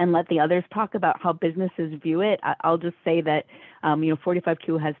there and let the others talk about how businesses view it. I'll just say that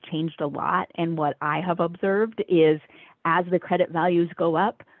 45Q has changed a lot, and what I have observed is as the credit values go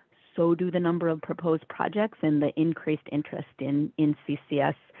up, so do the number of proposed projects and the increased interest in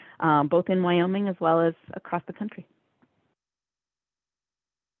CCS, both in Wyoming as well as across the country.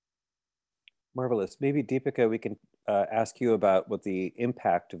 Marvelous. Maybe Deepika, we can ask you about what the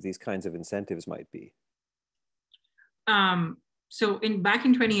impact of these kinds of incentives might be. So back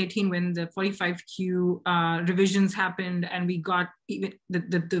in 2018, when the 45Q revisions happened, and we got even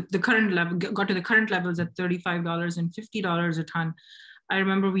the current level, got to the current levels at $35 and $50 a ton, I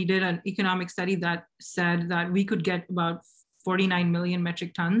remember we did an economic study that said that we could get about 49 million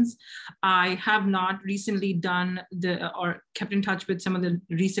metric tons. I have not recently done or kept in touch with some of the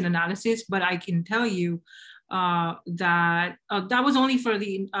recent analysis, but I can tell you that was only for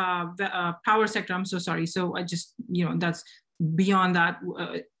the power sector. I'm so sorry. So I just, that's beyond that.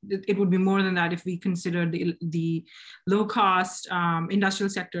 It would be more than that if we consider the low cost industrial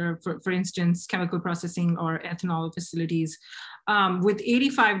sector, for instance, chemical processing or ethanol facilities. With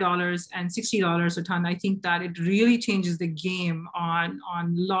 $85 and $60 a ton, I think that it really changes the game on a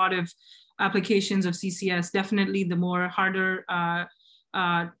lot of applications of CCS. Definitely the more harder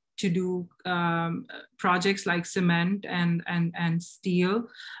to do projects like cement and steel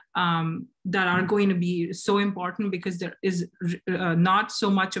that are going to be so important, because there is not so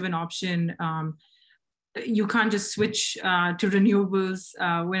much of an option. You can't just switch to renewables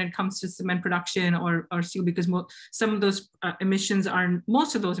when it comes to cement production or steel, because most of those emissions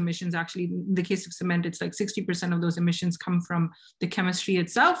actually, in the case of cement, it's like 60% of those emissions come from the chemistry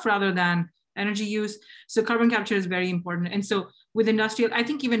itself rather than energy use. So carbon capture is very important. And so with industrial, I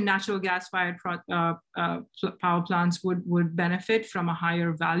think even natural gas fired power plants would benefit from a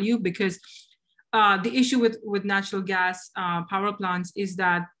higher value, because the issue with natural gas power plants is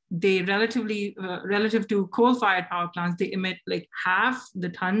that they relative to coal-fired power plants, they emit like half the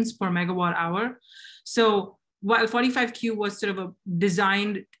tons per megawatt hour. So while 45Q was sort of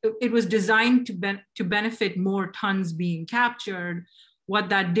designed to benefit more tons being captured, what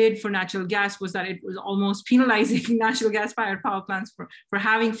that did for natural gas was that it was almost penalizing natural gas-fired power plants for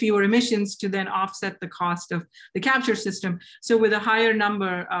having fewer emissions to then offset the cost of the capture system. So with a higher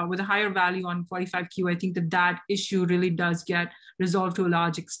number, with a higher value on 45Q, I think that issue really does get resolved to a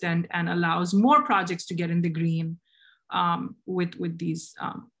large extent and allows more projects to get in the green with these.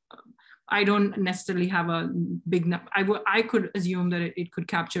 I don't necessarily have a big, I could assume that it could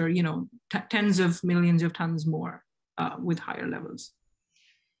capture, tens of millions of tons more with higher levels.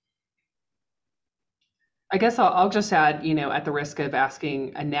 I guess I'll just add, at the risk of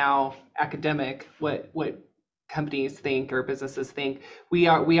asking a now academic what companies think or businesses think, we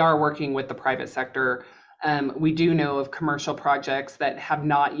are working with the private sector. We do know of commercial projects that have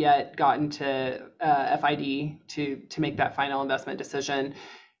not yet gotten to FID to make that final investment decision.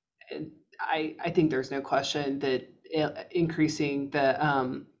 I think there's no question that increasing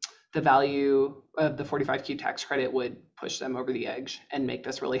the value of the 45Q tax credit would push them over the edge and make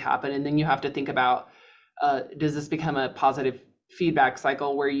this really happen. And then you have to think about, does this become a positive feedback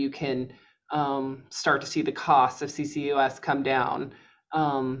cycle where you can start to see the costs of CCUS come down,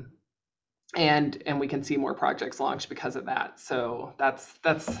 and we can see more projects launched because of that. So that's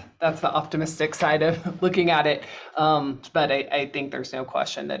the optimistic side of looking at it. But I think there's no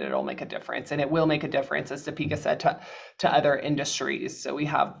question that it'll make a difference, and it will make a difference, as Deepika said, to other industries. So we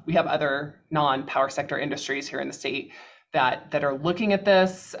have other non-power sector industries here in the state that are looking at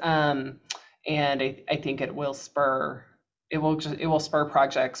this. And I think it will spur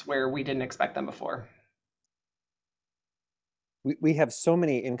projects where we didn't expect them before. We have so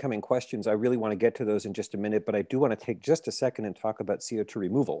many incoming questions. I really want to get to those in just a minute, but I do want to take just a second and talk about CO2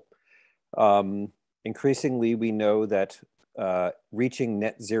 removal. Increasingly, we know that reaching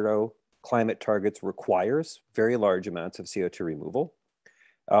net zero climate targets requires very large amounts of CO2 removal.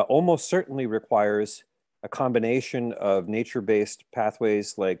 Almost certainly requires a combination of nature-based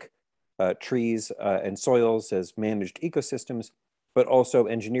pathways like trees and soils as managed ecosystems, but also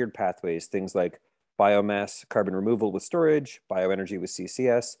engineered pathways, things like biomass carbon removal with storage, bioenergy with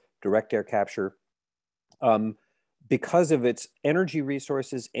CCS, direct air capture. Because of its energy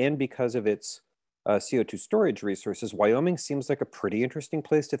resources and because of its CO2 storage resources, Wyoming seems like a pretty interesting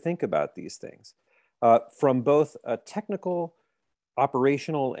place to think about these things. From both a technical,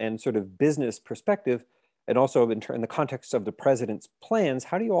 operational, and sort of business perspective, and also in the context of the president's plans,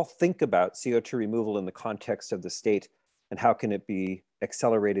 how do you all think about CO2 removal in the context of the state, and how can it be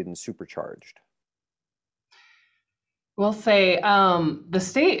accelerated and supercharged? We'll say the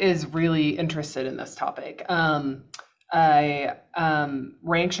state is really interested in this topic.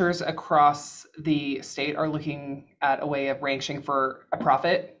 Ranchers across the state are looking at a way of ranching for a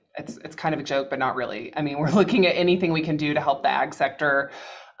profit. It's kind of a joke, but not really. I mean, we're looking at anything we can do to help the ag sector.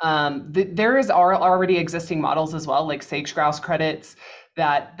 There is already existing models as well, like sage grouse credits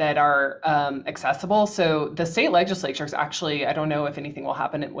that are accessible. So the state legislature is actually, I don't know if anything will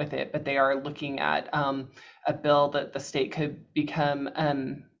happen with it, but they are looking at a bill that the state could become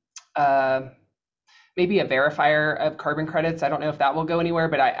maybe a verifier of carbon credits. I don't know if that will go anywhere,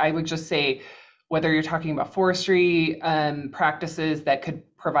 but I would just say, whether you're talking about forestry practices that could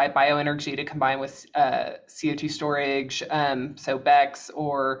provide bioenergy to combine with CO2 storage, so BECCS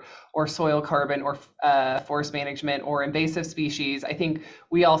or soil carbon or forest management or invasive species, I think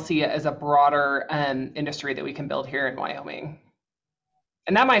we all see it as a broader industry that we can build here in Wyoming.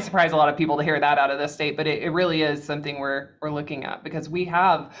 And that might surprise a lot of people to hear that out of the state, but it really is something we're looking at, because we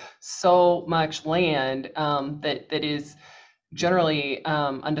have so much land that is generally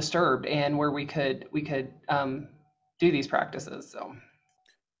undisturbed, and where we could do these practices. So,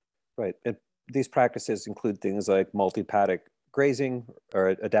 right. These practices include things like multi-paddock grazing or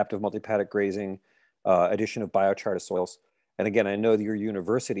adaptive multi-paddock grazing, addition of biochar to soils. And again, I know that your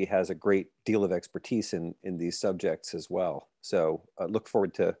university has a great deal of expertise in these subjects as well. So look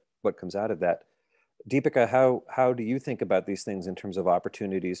forward to what comes out of that. Deepika, how do you think about these things in terms of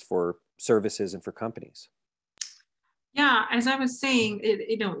opportunities for services and for companies? Yeah, as I was saying,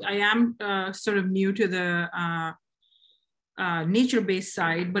 I am sort of new to the nature-based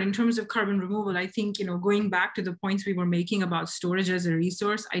side, but in terms of carbon removal, I think, going back to the points we were making about storage as a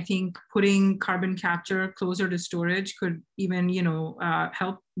resource, I think putting carbon capture closer to storage could even,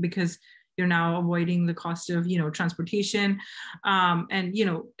 help, because you're now avoiding the cost of, transportation. And,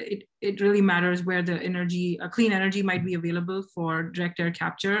 it really matters where the energy, clean energy might be available for direct air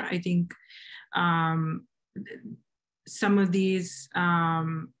capture. I think some of these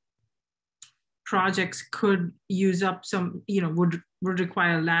projects could use up some, would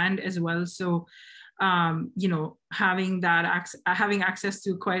require land as well. So, having that having access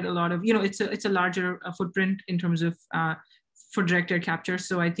to quite a lot of, it's a larger footprint in terms of for direct air capture.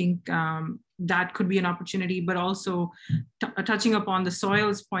 So I think that could be an opportunity, but also touching upon the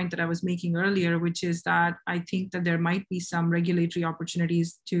soils point that I was making earlier, which is that I think that there might be some regulatory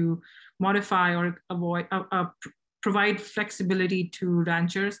opportunities to modify or avoid, provide flexibility to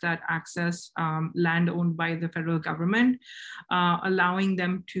ranchers that access land owned by the federal government, allowing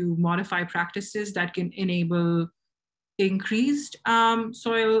them to modify practices that can enable increased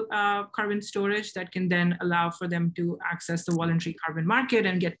soil carbon storage that can then allow for them to access the voluntary carbon market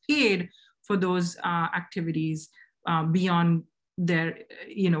and get paid for those activities beyond their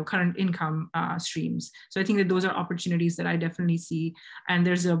current income streams. So I think that those are opportunities that I definitely see, and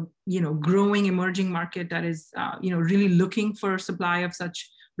there's a growing emerging market that is really looking for supply of such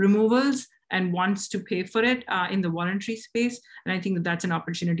removals and wants to pay for it in the voluntary space. And I think that that's an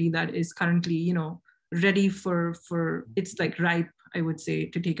opportunity that is currently ready for it's like ripe, I would say,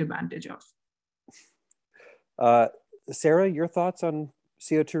 to take advantage of. Sarah, your thoughts on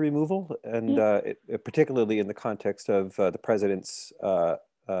CO2 removal, and particularly in the context of the president's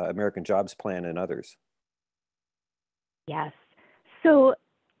American Jobs Plan and others? Yes. So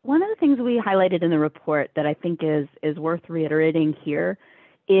one of the things we highlighted in the report that I think is worth reiterating here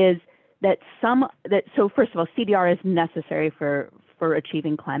is that so first of all, CDR is necessary for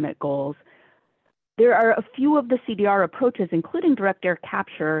achieving climate goals. There are a few of the CDR approaches, including direct air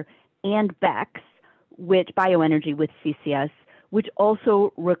capture and BECCS, which bioenergy with CCS, which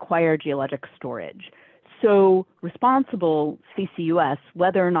also require geologic storage. So responsible CCUS,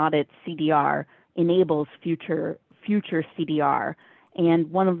 whether or not it's CDR, enables future CDR. And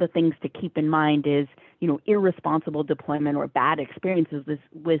one of the things to keep in mind is, irresponsible deployment or bad experiences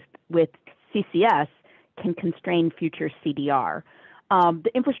with CCS can constrain future CDR.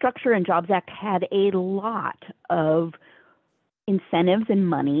 The Infrastructure and Jobs Act had a lot of incentives and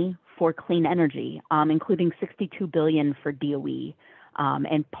money for clean energy, including $62 billion for DOE.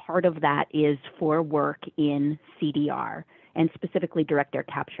 And part of that is for work in CDR and specifically direct air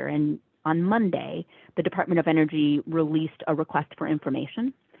capture. And on Monday, the Department of Energy released a request for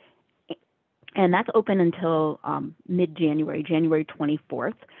information. And that's open until mid-January, January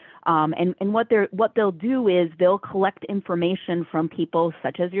 24th. And what they'll do is they'll collect information from people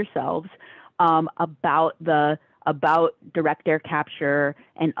such as yourselves about direct air capture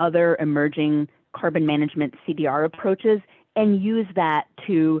and other emerging carbon management CDR approaches, and use that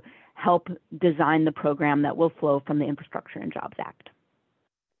to help design the program that will flow from the Infrastructure and Jobs Act.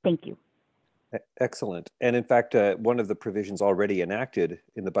 Thank you. Excellent. And in fact, one of the provisions already enacted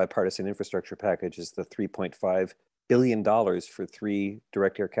in the bipartisan infrastructure package is the $3.5 billion for 3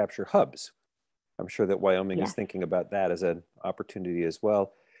 direct air capture hubs. I'm sure that Wyoming is thinking about that as an opportunity as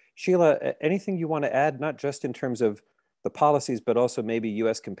well. Sheila, anything you want to add, not just in terms of the policies, but also maybe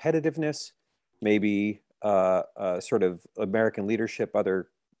U.S. competitiveness, maybe sort of American leadership, other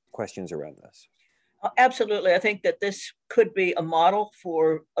questions around this? Absolutely. I think that this could be a model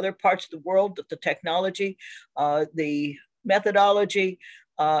for other parts of the world, that the technology, the methodology,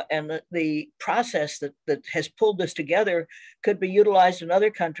 and the process that has pulled this together could be utilized in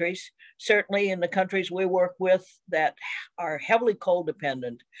other countries, certainly in the countries we work with that are heavily coal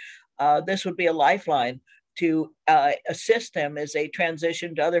dependent. This would be a lifeline to assist them as they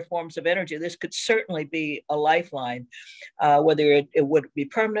transition to other forms of energy. This could certainly be a lifeline, whether it would be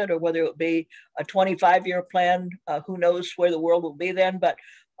permanent or whether it would be a 25-year plan. Who knows where the world will be then, but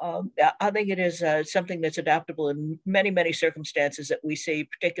I think it is something that's adaptable in many, many circumstances that we see,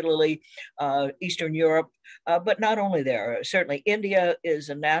 particularly Eastern Europe, but not only there. Certainly India is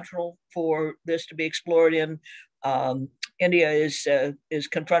a natural for this to be explored in. India is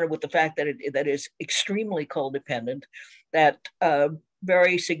confronted with the fact that that is extremely coal dependent, that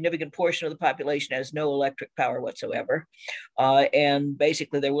very significant portion of the population has no electric power whatsoever. And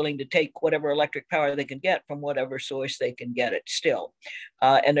basically they're willing to take whatever electric power they can get from whatever source they can get it still.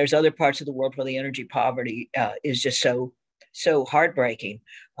 And there's other parts of the world where the energy poverty is just so heartbreaking,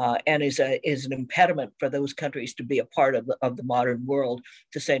 and is an impediment for those countries to be a part of the modern world,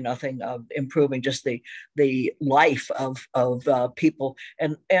 to say nothing of improving just the life of people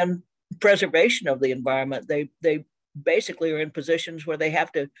and preservation of the environment. They basically are in positions where they have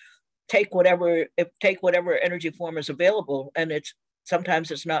to take whatever energy form is available, and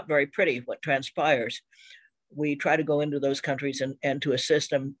sometimes it's not very pretty what transpires. We try to go into those countries and to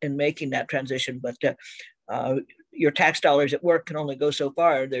assist them in making that transition, but your tax dollars at work can only go so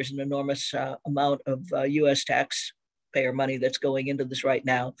far. There's an enormous amount of U.S. taxpayer money that's going into this right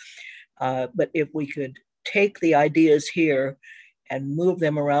now. But if we could take the ideas here and move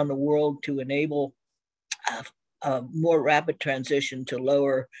them around the world to enable a more rapid transition to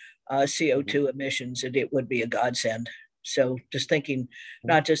lower CO2 emissions, it would be a godsend. So just thinking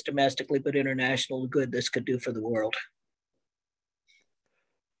not just domestically, but international good this could do for the world.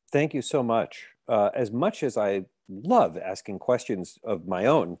 Thank you so much. As much as I love asking questions of my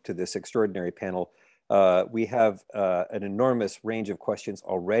own to this extraordinary panel, we have an enormous range of questions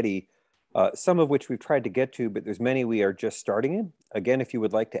already, some of which we've tried to get to, but there's many we are just starting in. Again, if you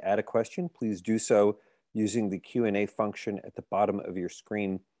would like to add a question, please do so using the Q&A function at the bottom of your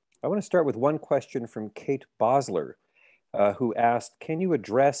screen. I want to start with one question from Kate Bosler, who asked, can you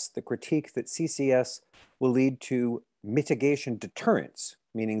address the critique that CCS will lead to mitigation deterrence,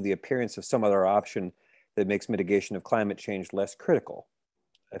 meaning the appearance of some other option that makes mitigation of climate change less critical?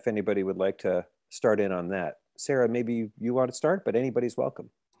 If anybody would like to start in on that. Sarah, maybe you want to start, but anybody's welcome.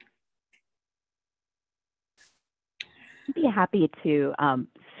 I'd be happy to.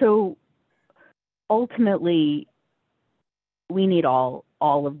 So ultimately, we need all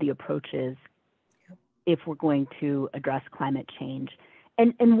of the approaches if we're going to address climate change.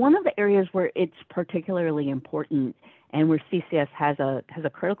 And one of the areas where it's particularly important and where CCS has a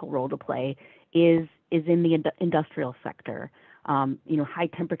critical role to play is in the industrial sector. High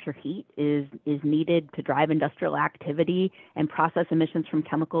temperature heat is needed to drive industrial activity, and process emissions from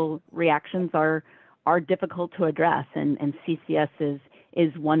chemical reactions are difficult to address, and CCS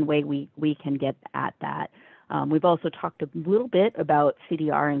is one way we can get at that. We've also talked a little bit about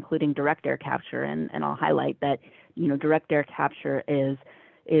CDR, including direct air capture, and I'll highlight that direct air capture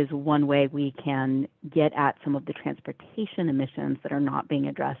is one way we can get at some of the transportation emissions that are not being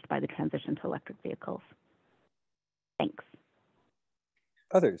addressed by the transition to electric vehicles. Thanks.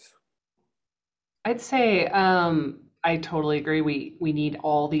 Others? I'd say I totally agree. We need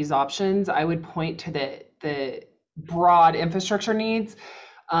all these options. I would point to the broad infrastructure needs.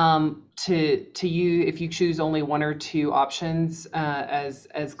 To you, if you choose only one or two options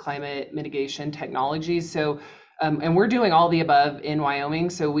as climate mitigation technologies. So, and we're doing all the above in Wyoming.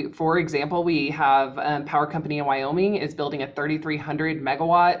 So for example, we have power company in Wyoming is building a 3,300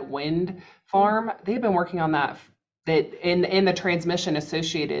 megawatt wind farm. They've been working on that in the transmission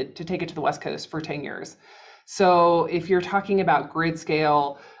associated to take it to the West Coast for 10 years. So if you're talking about grid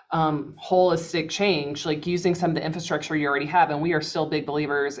scale, holistic change, like using some of the infrastructure you already have, and we are still big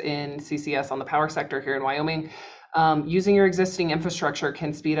believers in CCS on the power sector here in Wyoming. Using your existing infrastructure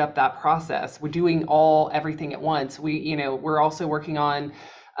can speed up that process. We're doing everything at once. We're also working on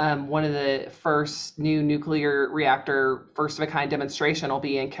one of the first new nuclear reactor first of a kind demonstration will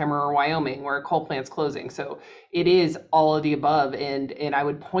be in Kemmerer, Wyoming, where a coal plant's closing. So it is all of the above, and I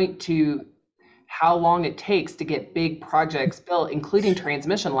would point to how long it takes to get big projects built, including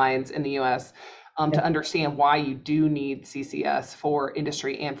transmission lines in the US, to understand why you do need CCS for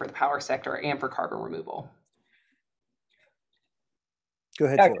industry and for the power sector and for carbon removal. Go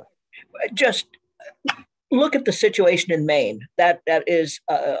ahead, Sarah. Just look at the situation in Maine. That is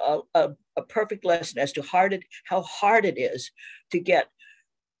a perfect lesson as to how hard it is to get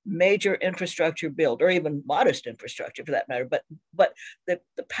major infrastructure built, or even modest infrastructure for that matter, but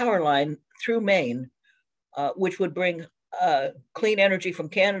the power line through Maine, which would bring clean energy from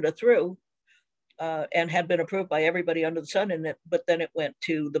Canada through, and had been approved by everybody under the sun, but then it went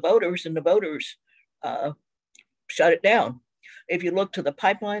to the voters, and the voters shut it down. If you look to the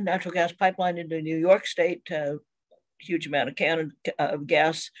pipeline, natural gas pipeline into New York State, huge amount of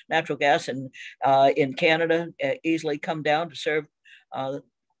natural gas in Canada easily come down to serve the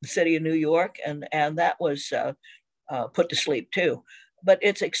city of New York, and that was put to sleep too. But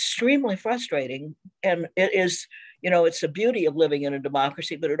it's extremely frustrating, and it is, it's the beauty of living in a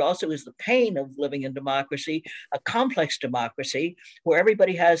democracy, but it also is the pain of living in democracy, a complex democracy where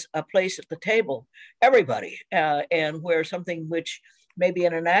everybody has a place at the table, everybody, and where something which maybe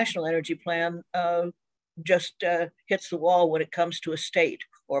in a national energy plan just hits the wall when it comes to a state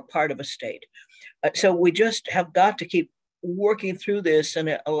or a part of a state. So we just have got to keep working through this,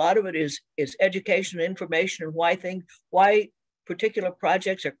 and a lot of it is education and information, and why particular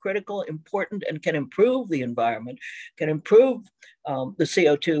projects are critical, important, and can improve the environment, can improve the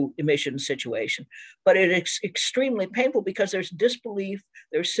CO2 emission situation. But it's extremely painful because there's disbelief,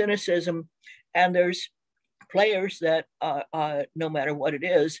 there's cynicism, and there's players that no matter what it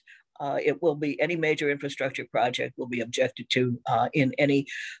is, it will be, any major infrastructure project will be objected to in any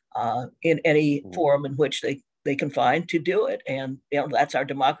forum in which they can find to do it. And that's our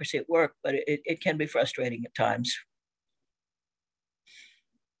democracy at work, but it can be frustrating at times.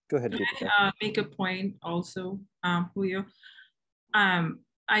 Go ahead. Can I make a point also, Julio?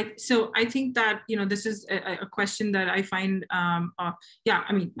 I think that, this is a question that I find, I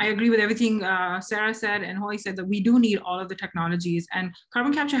agree with everything Sarah said and Holly said, that we do need all of the technologies, and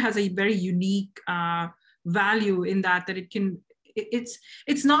carbon capture has a very unique value in that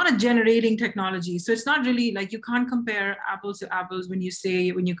it's not a generating technology. So it's not really like, you can't compare apples to apples when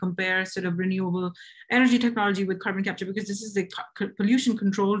you compare sort of renewable energy technology with carbon capture, because this is a pollution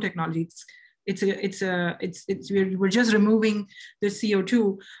control technology. We're just removing the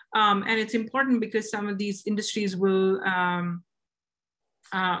CO2, and it's important because some of these industries will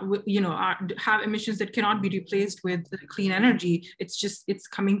have emissions that cannot be replaced with clean energy. It's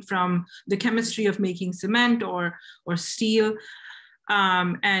coming from the chemistry of making cement or steel.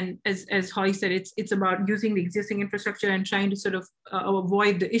 And as Holly said, it's about using the existing infrastructure and trying to sort of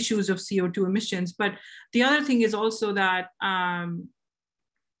avoid the issues of CO2 emissions. But the other thing is also that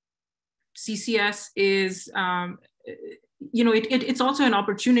CCS is, it's also an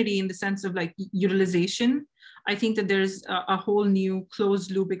opportunity in the sense of like utilization. I think that there's a whole new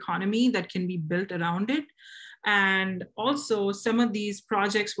closed loop economy that can be built around it. And also some of these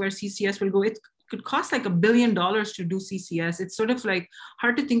projects where CCS will go, it could cost like $1 billion to do CCS. It's sort of like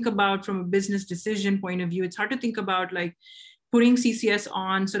hard to think about from a business decision point of view. It's hard to think about like putting CCS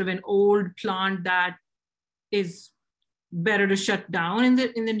on sort of an old plant that is better to shut down in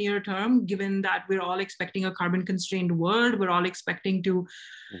the near term, given that we're all expecting a carbon constrained world. We're all expecting to,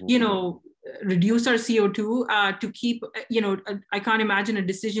 reduce our CO2 to keep, I can't imagine a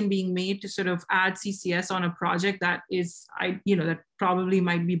decision being made to sort of add CCS on a project that is, that probably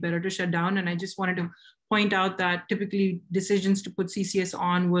might be better to shut down. And I just wanted to point out that typically decisions to put CCS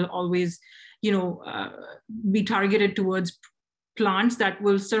on will always, be targeted towards plants that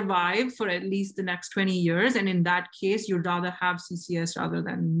will survive for at least the next 20 years. And in that case, you'd rather have CCS rather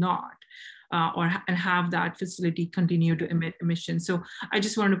than not. And have that facility continue to emit emissions. So I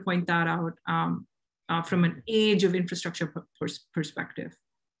just wanted to point that out from an age of infrastructure perspective.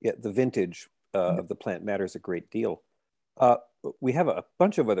 Yeah, the vintage of the plant matters a great deal. We have a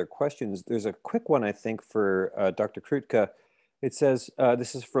bunch of other questions. There's a quick one, I think, for Dr. Krutka. It says,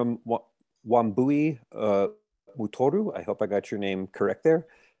 this is from Wambui Mutoru. I hope I got your name correct there.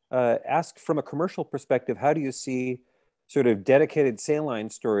 Asked, from a commercial perspective, how do you see sort of dedicated saline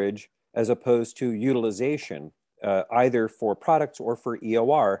storage as opposed to utilization, either for products or for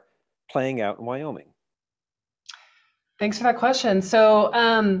EOR, playing out in Wyoming? Thanks for that question. So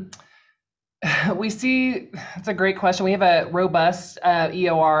we see, it's a great question. We have a robust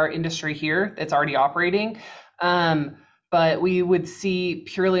EOR industry here that's already operating, but we would see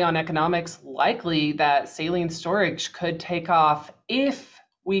purely on economics likely that saline storage could take off if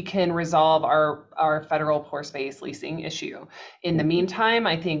we can resolve our federal pore space leasing issue. In the meantime,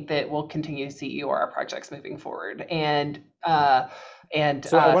 I think that we'll continue to see EOR projects moving forward. And so I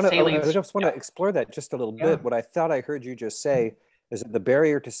just want to explore that just a little bit. What I thought I heard you just say is that the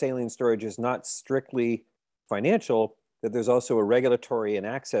barrier to saline storage is not strictly financial, that there's also a regulatory and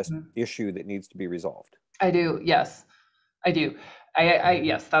access issue that needs to be resolved. I do, yes, I do.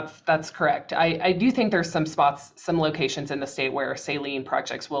 Yes, that's correct. I do think there's some spots, some locations in the state where saline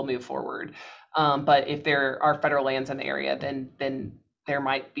projects will move forward. But if there are federal lands in the area, then there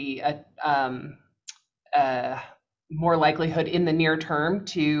might be a more likelihood in the near term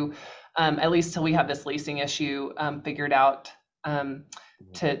to, at least till we have this leasing issue figured out,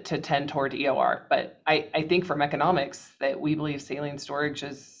 to tend toward EOR. But I think from economics that we believe saline storage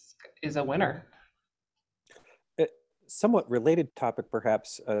is a winner. Somewhat related topic,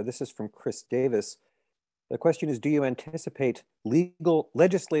 perhaps. This is from Chris Davis. The question is, do you anticipate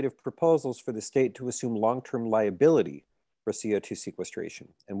legislative proposals for the state to assume long-term liability for CO2 sequestration?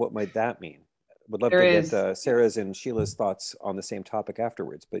 And what might that mean? Would love to get Sarah's and Sheila's thoughts on the same topic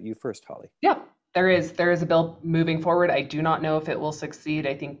afterwards, but you first, Holly. Yeah, there is a bill moving forward. I do not know if it will succeed.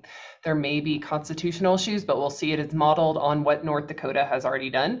 I think there may be constitutional issues, but we'll see it as modeled on what North Dakota has already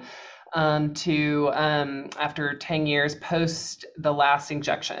done after 10 years post the last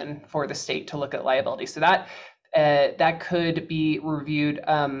injection for the state to look at liability. So that could be reviewed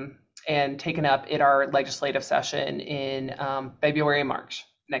and taken up at our legislative session in February and March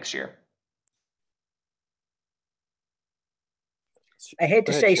next year. I hate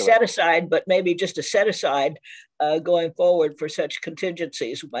to say set aside, but maybe just a set aside going forward for such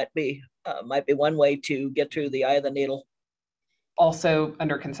contingencies might be one way to get through the eye of the needle. Also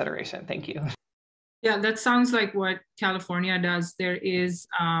under consideration. Thank you. Yeah, that sounds like what California does. There is,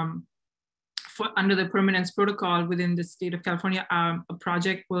 under the permanence protocol within the state of California, a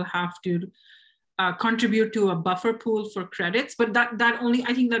project will have to contribute to a buffer pool for credits, but that only,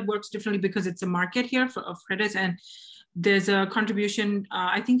 I think that works differently because it's a market here of credits, and there's a contribution,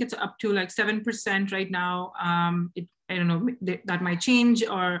 I think it's up to like 7% right now. I don't know, that might change,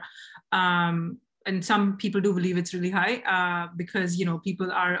 or and some people do believe it's really high because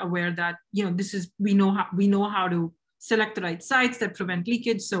people are aware that we know how to select the right sites that prevent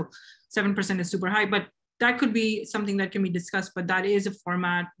leakage. So 7% is super high, but that could be something that can be discussed. But that is a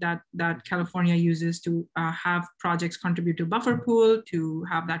format that California uses to have projects contribute to buffer pool, to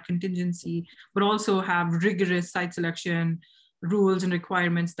have that contingency, but also have rigorous site selection rules and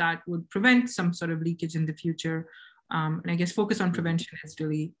requirements that would prevent some sort of leakage in the future. And I guess focus on prevention is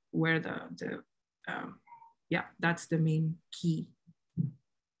really where that's the main key.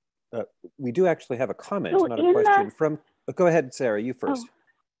 We do actually have a comment, not a question from, go ahead, Sarah, you first. Oh.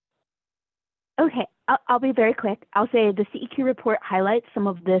 Okay, I'll be very quick. I'll say the CEQ report highlights some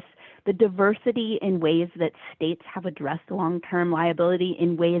of the diversity in ways that states have addressed long-term liability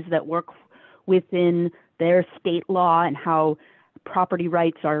in ways that work within their state law and how property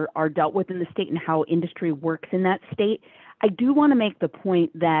rights are dealt with in the state and how industry works in that state. I do want to make the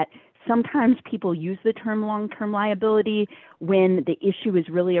point that sometimes people use the term long-term liability when the issue is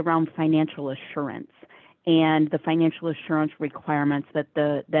really around financial assurance and the financial assurance requirements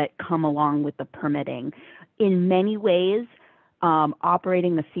that come along with the permitting. In many ways,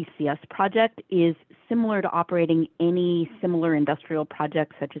 operating the CCS project is similar to operating any similar industrial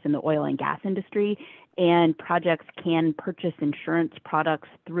project, such as in the oil and gas industry, and projects can purchase insurance products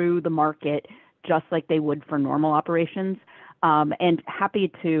through the market just like they would for normal operations. And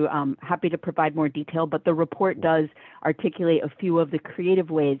happy to provide more detail, but the report does articulate a few of the creative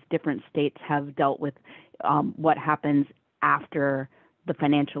ways different states have dealt with what happens after the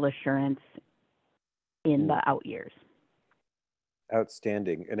financial assurance in the out years.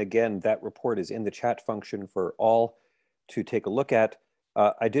 Outstanding. And again, that report is in the chat function for all to take a look at.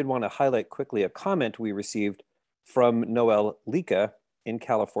 I did want to highlight quickly a comment we received from Noelle Lika in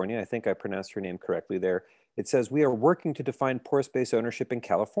California. I think I pronounced her name correctly there. It says, we are working to define pore space ownership in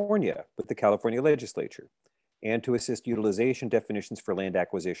California with the California legislature and to assist utilization definitions for land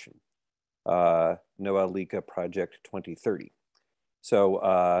acquisition. Noelle Lika Project 2030.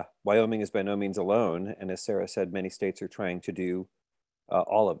 So Wyoming is by no means alone. And as Sarah said, many states are trying to do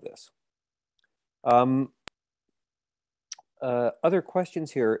all of this. Other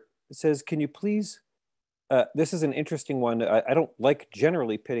questions here. It says, can you please, this is an interesting one. I don't like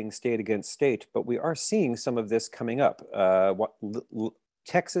generally pitting state against state, but we are seeing some of this coming up.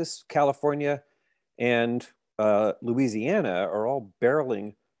 Texas, California, and Louisiana are all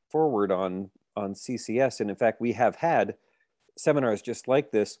barreling forward on CCS. And in fact, we have had seminars just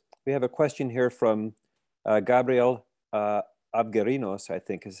like this. We have a question here from Gabriel Abgarinos, I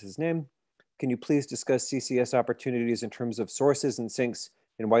think is his name. Can you please discuss CCS opportunities in terms of sources and sinks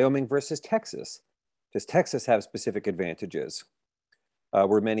in Wyoming versus Texas? Does Texas have specific advantages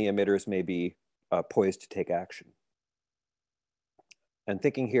where many emitters may be poised to take action? And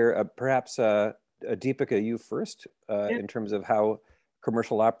thinking here, perhaps Deepika, you first, in terms of how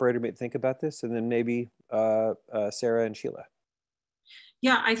commercial operator may think about this, and then maybe Sarah and Sheila.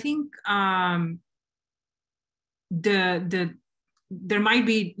 Yeah, I think there might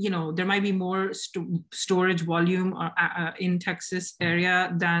be, there might be more storage volume in Texas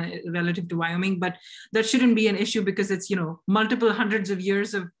area than relative to Wyoming, but that shouldn't be an issue because it's, multiple hundreds of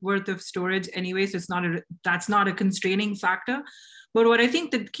years of worth of storage anyway. So that's not a constraining factor. But what I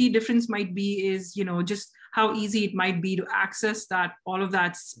think the key difference might be is, just how easy it might be to access all of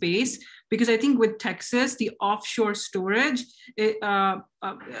that space. Because I think with Texas, the offshore storage,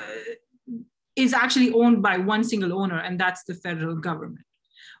 is actually owned by one single owner, and that's the federal government,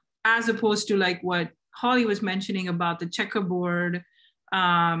 as opposed to like what Holly was mentioning about the checkerboard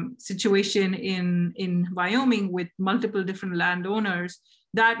situation in Wyoming with multiple different landowners.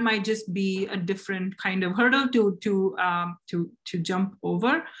 That might just be a different kind of hurdle to jump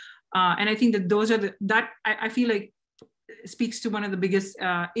over, and I think that those are I feel like speaks to one of the biggest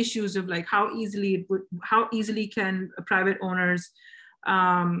issues of like how easily can private owners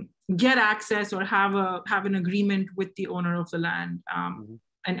get access or have an agreement with the owner of the land,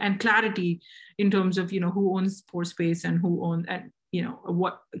 and clarity in terms of who owns pore space and who owns, and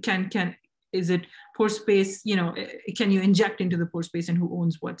what is it pore space, can you inject into the pore space and who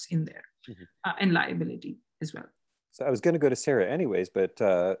owns what's in there, and liability as well. So I was going to go to Sarah anyways, but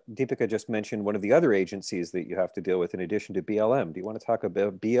Deepika just mentioned one of the other agencies that you have to deal with in addition to BLM. Do you want to talk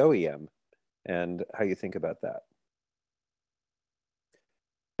about BOEM and how you think about that?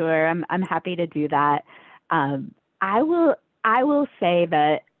 Sure, I'm happy to do that. I will say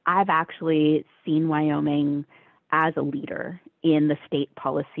that I've actually seen Wyoming as a leader in the state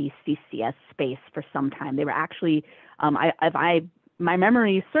policy CCS space for some time. They were actually, my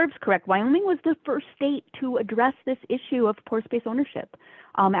memory serves correct, Wyoming was the first state to address this issue of pore space ownership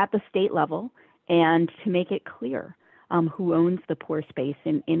at the state level, and to make it clear who owns the pore space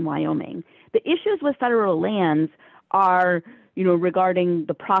in Wyoming. The issues with federal lands are, regarding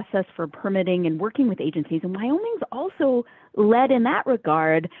the process for permitting and working with agencies, and Wyoming's also led in that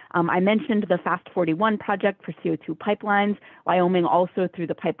regard. I mentioned the Fast 41 project for CO2 pipelines. Wyoming also, through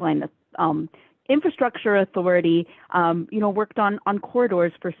the Pipeline Infrastructure Authority, worked on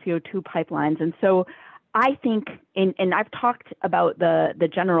corridors for CO2 pipelines. And so I think, and I've talked about the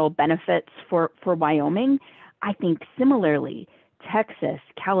general benefits for Wyoming. I think similarly, Texas,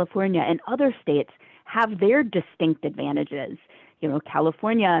 California, and other states have their distinct advantages.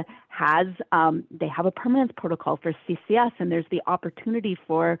 California has, they have a permanence protocol for CCS, and there's the opportunity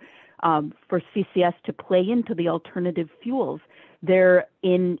for CCS to play into the alternative fuels. There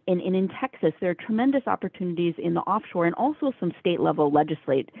in Texas, there are tremendous opportunities in the offshore, and also some state level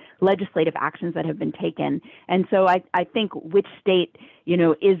legislative actions that have been taken. And so I think which state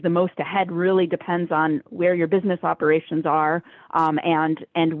is the most ahead really depends on where your business operations are,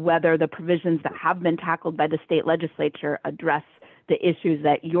 and whether the provisions that have been tackled by the state legislature address the issues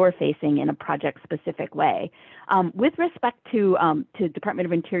that you're facing in a project specific way. With respect to Department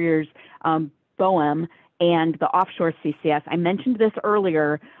of Interior's BOEM and the offshore CCS, I mentioned this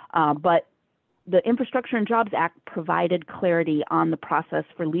earlier, but the Infrastructure and Jobs Act provided clarity on the process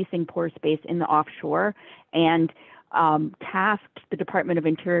for leasing pore space in the offshore, and tasked the Department of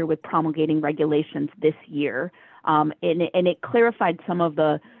Interior with promulgating regulations this year. And it clarified some of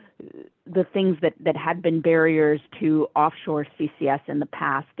the things that had been barriers to offshore CCS in the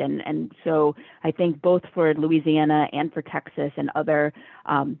past. And so I think both for Louisiana and for Texas and other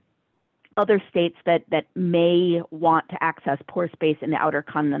states that may want to access pore space in the outer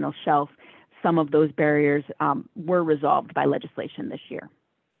continental shelf, some of those barriers were resolved by legislation this year.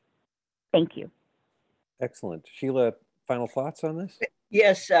 Thank you. Excellent. Sheila, final thoughts on this?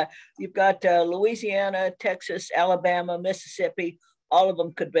 Yes, you've got Louisiana, Texas, Alabama, Mississippi. All of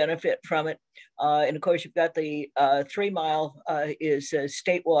them could benefit from it. And of course, you've got the 3 mile is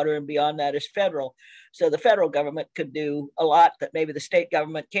state water, and beyond that is federal. So the federal government could do a lot that maybe the state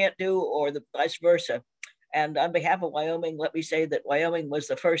government can't do, or the vice versa. And on behalf of Wyoming, let me say that Wyoming was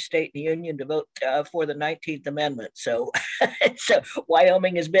the first state in the union to vote for the 19th Amendment. So, so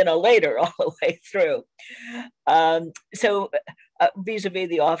Wyoming has been a later all the way through. Vis-a-vis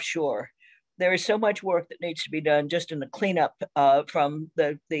the offshore, there is so much work that needs to be done just in the cleanup from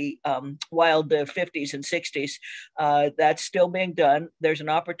the wild 50s and 60s. That's still being done. There's an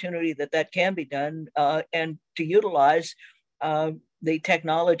opportunity that can be done, and to utilize the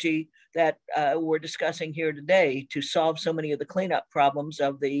technology that we're discussing here today to solve so many of the cleanup problems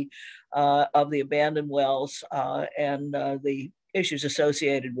of the abandoned wells and the issues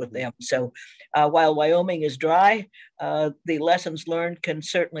associated with them. So while Wyoming is dry, the lessons learned can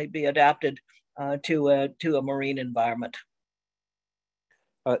certainly be adapted to a marine environment.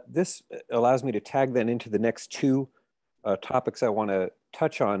 This allows me to tag then into the next 2 topics I want to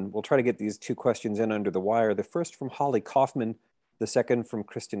touch on. We'll try to get these 2 questions in under the wire. The first from Holly Kaufman. the second from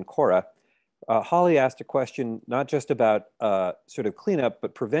Kristen Cora. Holly asked a question not just about sort of cleanup,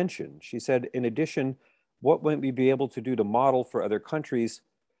 but prevention. She said, in addition, what might we be able to do to model for other countries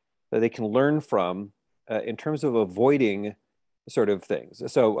that they can learn from in terms of avoiding sort of things?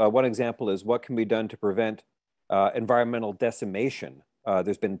 So one example is what can be done to prevent environmental decimation.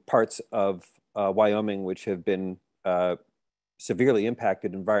 There's been parts of Wyoming which have been severely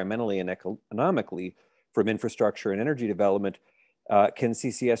impacted environmentally and economically from infrastructure and energy development. Can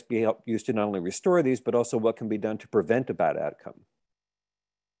CCS be used to not only restore these, but also what can be done to prevent a bad outcome?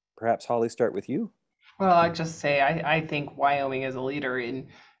 Perhaps Holly, start with you. Well, I'd just say I think Wyoming is a leader in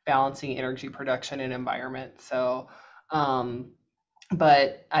balancing energy production and environment. So,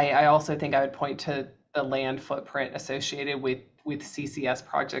 but I also think I would point to the land footprint associated with CCS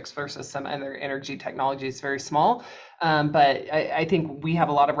projects versus some other energy technologies, very small. But I think we have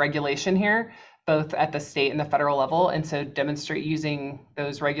a lot of regulation here, both at the state and the federal level. And so demonstrate using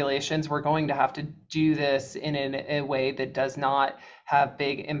those regulations, we're going to have to do this in a way that does not have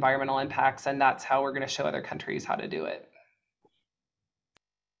big environmental impacts. And that's how we're going to show other countries how to do it.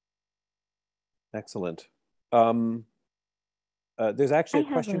 Excellent. There's actually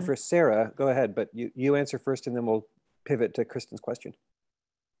a question for Sarah. Go ahead, but you answer first and then we'll pivot to Kristen's question.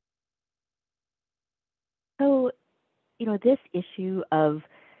 So, this issue of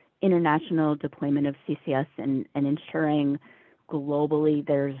international deployment of CCS and ensuring globally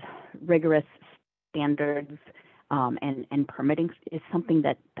there's rigorous standards and permitting is something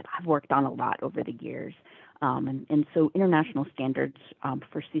that I've worked on a lot over the years. And so international standards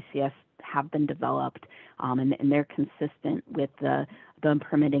for CCS have been developed and they're consistent with the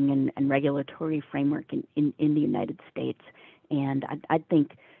permitting and regulatory framework in the United States. And I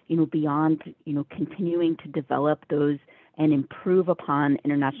think, beyond, continuing to develop those and improve upon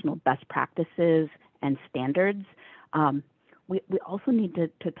international best practices and standards, we also need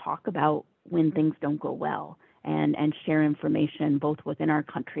to talk about when things don't go well and share information both within our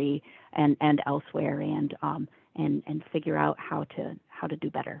country and elsewhere and figure out how to do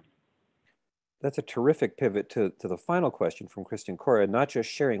better. That's a terrific pivot to the final question from Kristen Cora, not just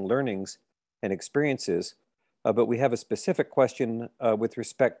sharing learnings and experiences, but we have a specific question with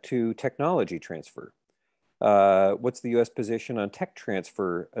respect to technology transfer. What's the US position on tech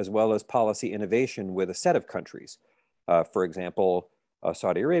transfer as well as policy innovation with a set of countries? For example,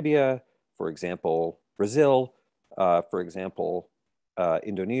 Saudi Arabia, for example, Brazil, for example,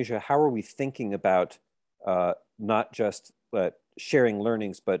 Indonesia. How are we thinking about not just sharing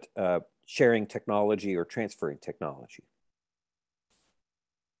learnings, but sharing technology or transferring technology?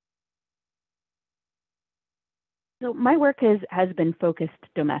 So my work has been focused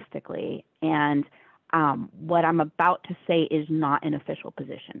domestically, and what I'm about to say is not an official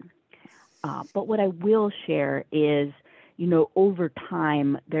position. But what I will share is, over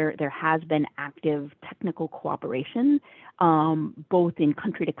time, there has been active technical cooperation, both in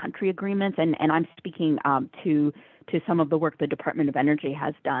country-to-country agreements, and I'm speaking to some of the work the Department of Energy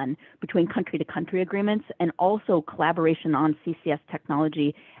has done between country-to-country agreements, and also collaboration on CCS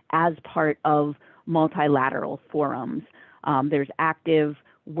technology as part of multilateral forums. There's active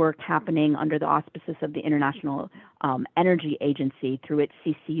work happening under the auspices of the International Energy Agency through its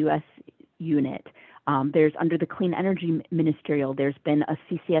CCUS unit. There's under the Clean Energy Ministerial, there's been a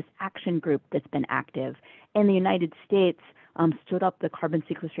CCS action group that's been active. And the United States stood up the Carbon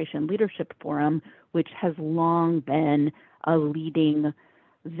Sequestration Leadership Forum, which has long been a leading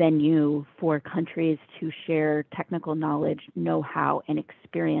venue for countries to share technical knowledge, know-how, and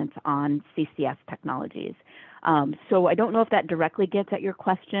experience on CCS technologies. So I don't know if that directly gets at your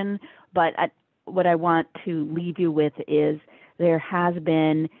question, but what I want to leave you with is there has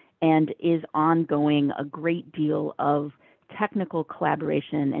been and is ongoing a great deal of technical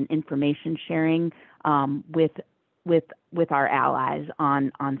collaboration and information sharing with our allies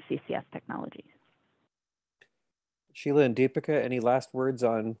on CCS technologies. Sheila and Deepika, any last words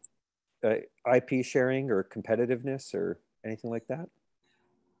on IP sharing or competitiveness or anything like that?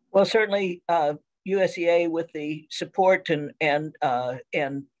 Well, certainly USEA with the support and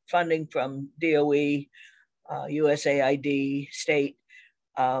funding from DOE, USAID, state,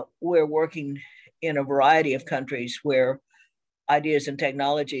 we're working in a variety of countries where ideas and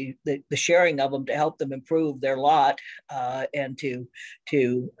technology, the sharing of them to help them improve their lot and to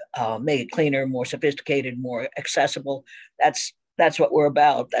make it cleaner, more sophisticated, more accessible. That's what we're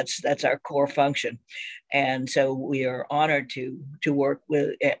about. That's our core function. And so we are honored to work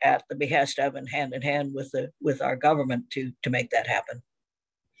with at the behest of and hand in hand with our government to make that happen.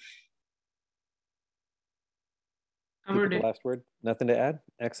 The last word, nothing to add?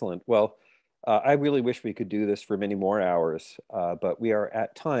 Excellent. Well, I really wish we could do this for many more hours, but we are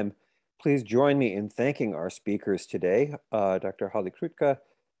at time. Please join me in thanking our speakers today, Dr. Holly Krutka,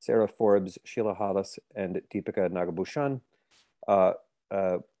 Sarah Forbes, Sheila Hollis, and Deepika Nagabhushan.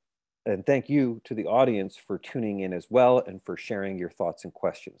 And thank you to the audience for tuning in as well and for sharing your thoughts and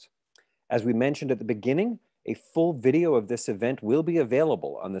questions. As we mentioned at the beginning, a full video of this event will be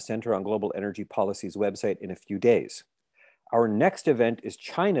available on the Center on Global Energy Policy's website in a few days. Our next event is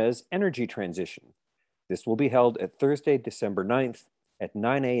China's energy transition. This will be held at Thursday, December 9th at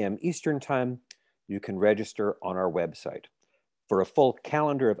 9 a.m. Eastern Time. You can register on our website. For a full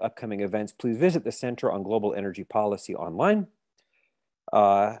calendar of upcoming events, please visit the Center on Global Energy Policy online.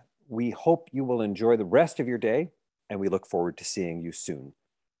 We hope you will enjoy the rest of your day, and we look forward to seeing you soon.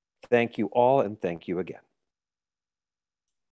 Thank you all, and thank you again.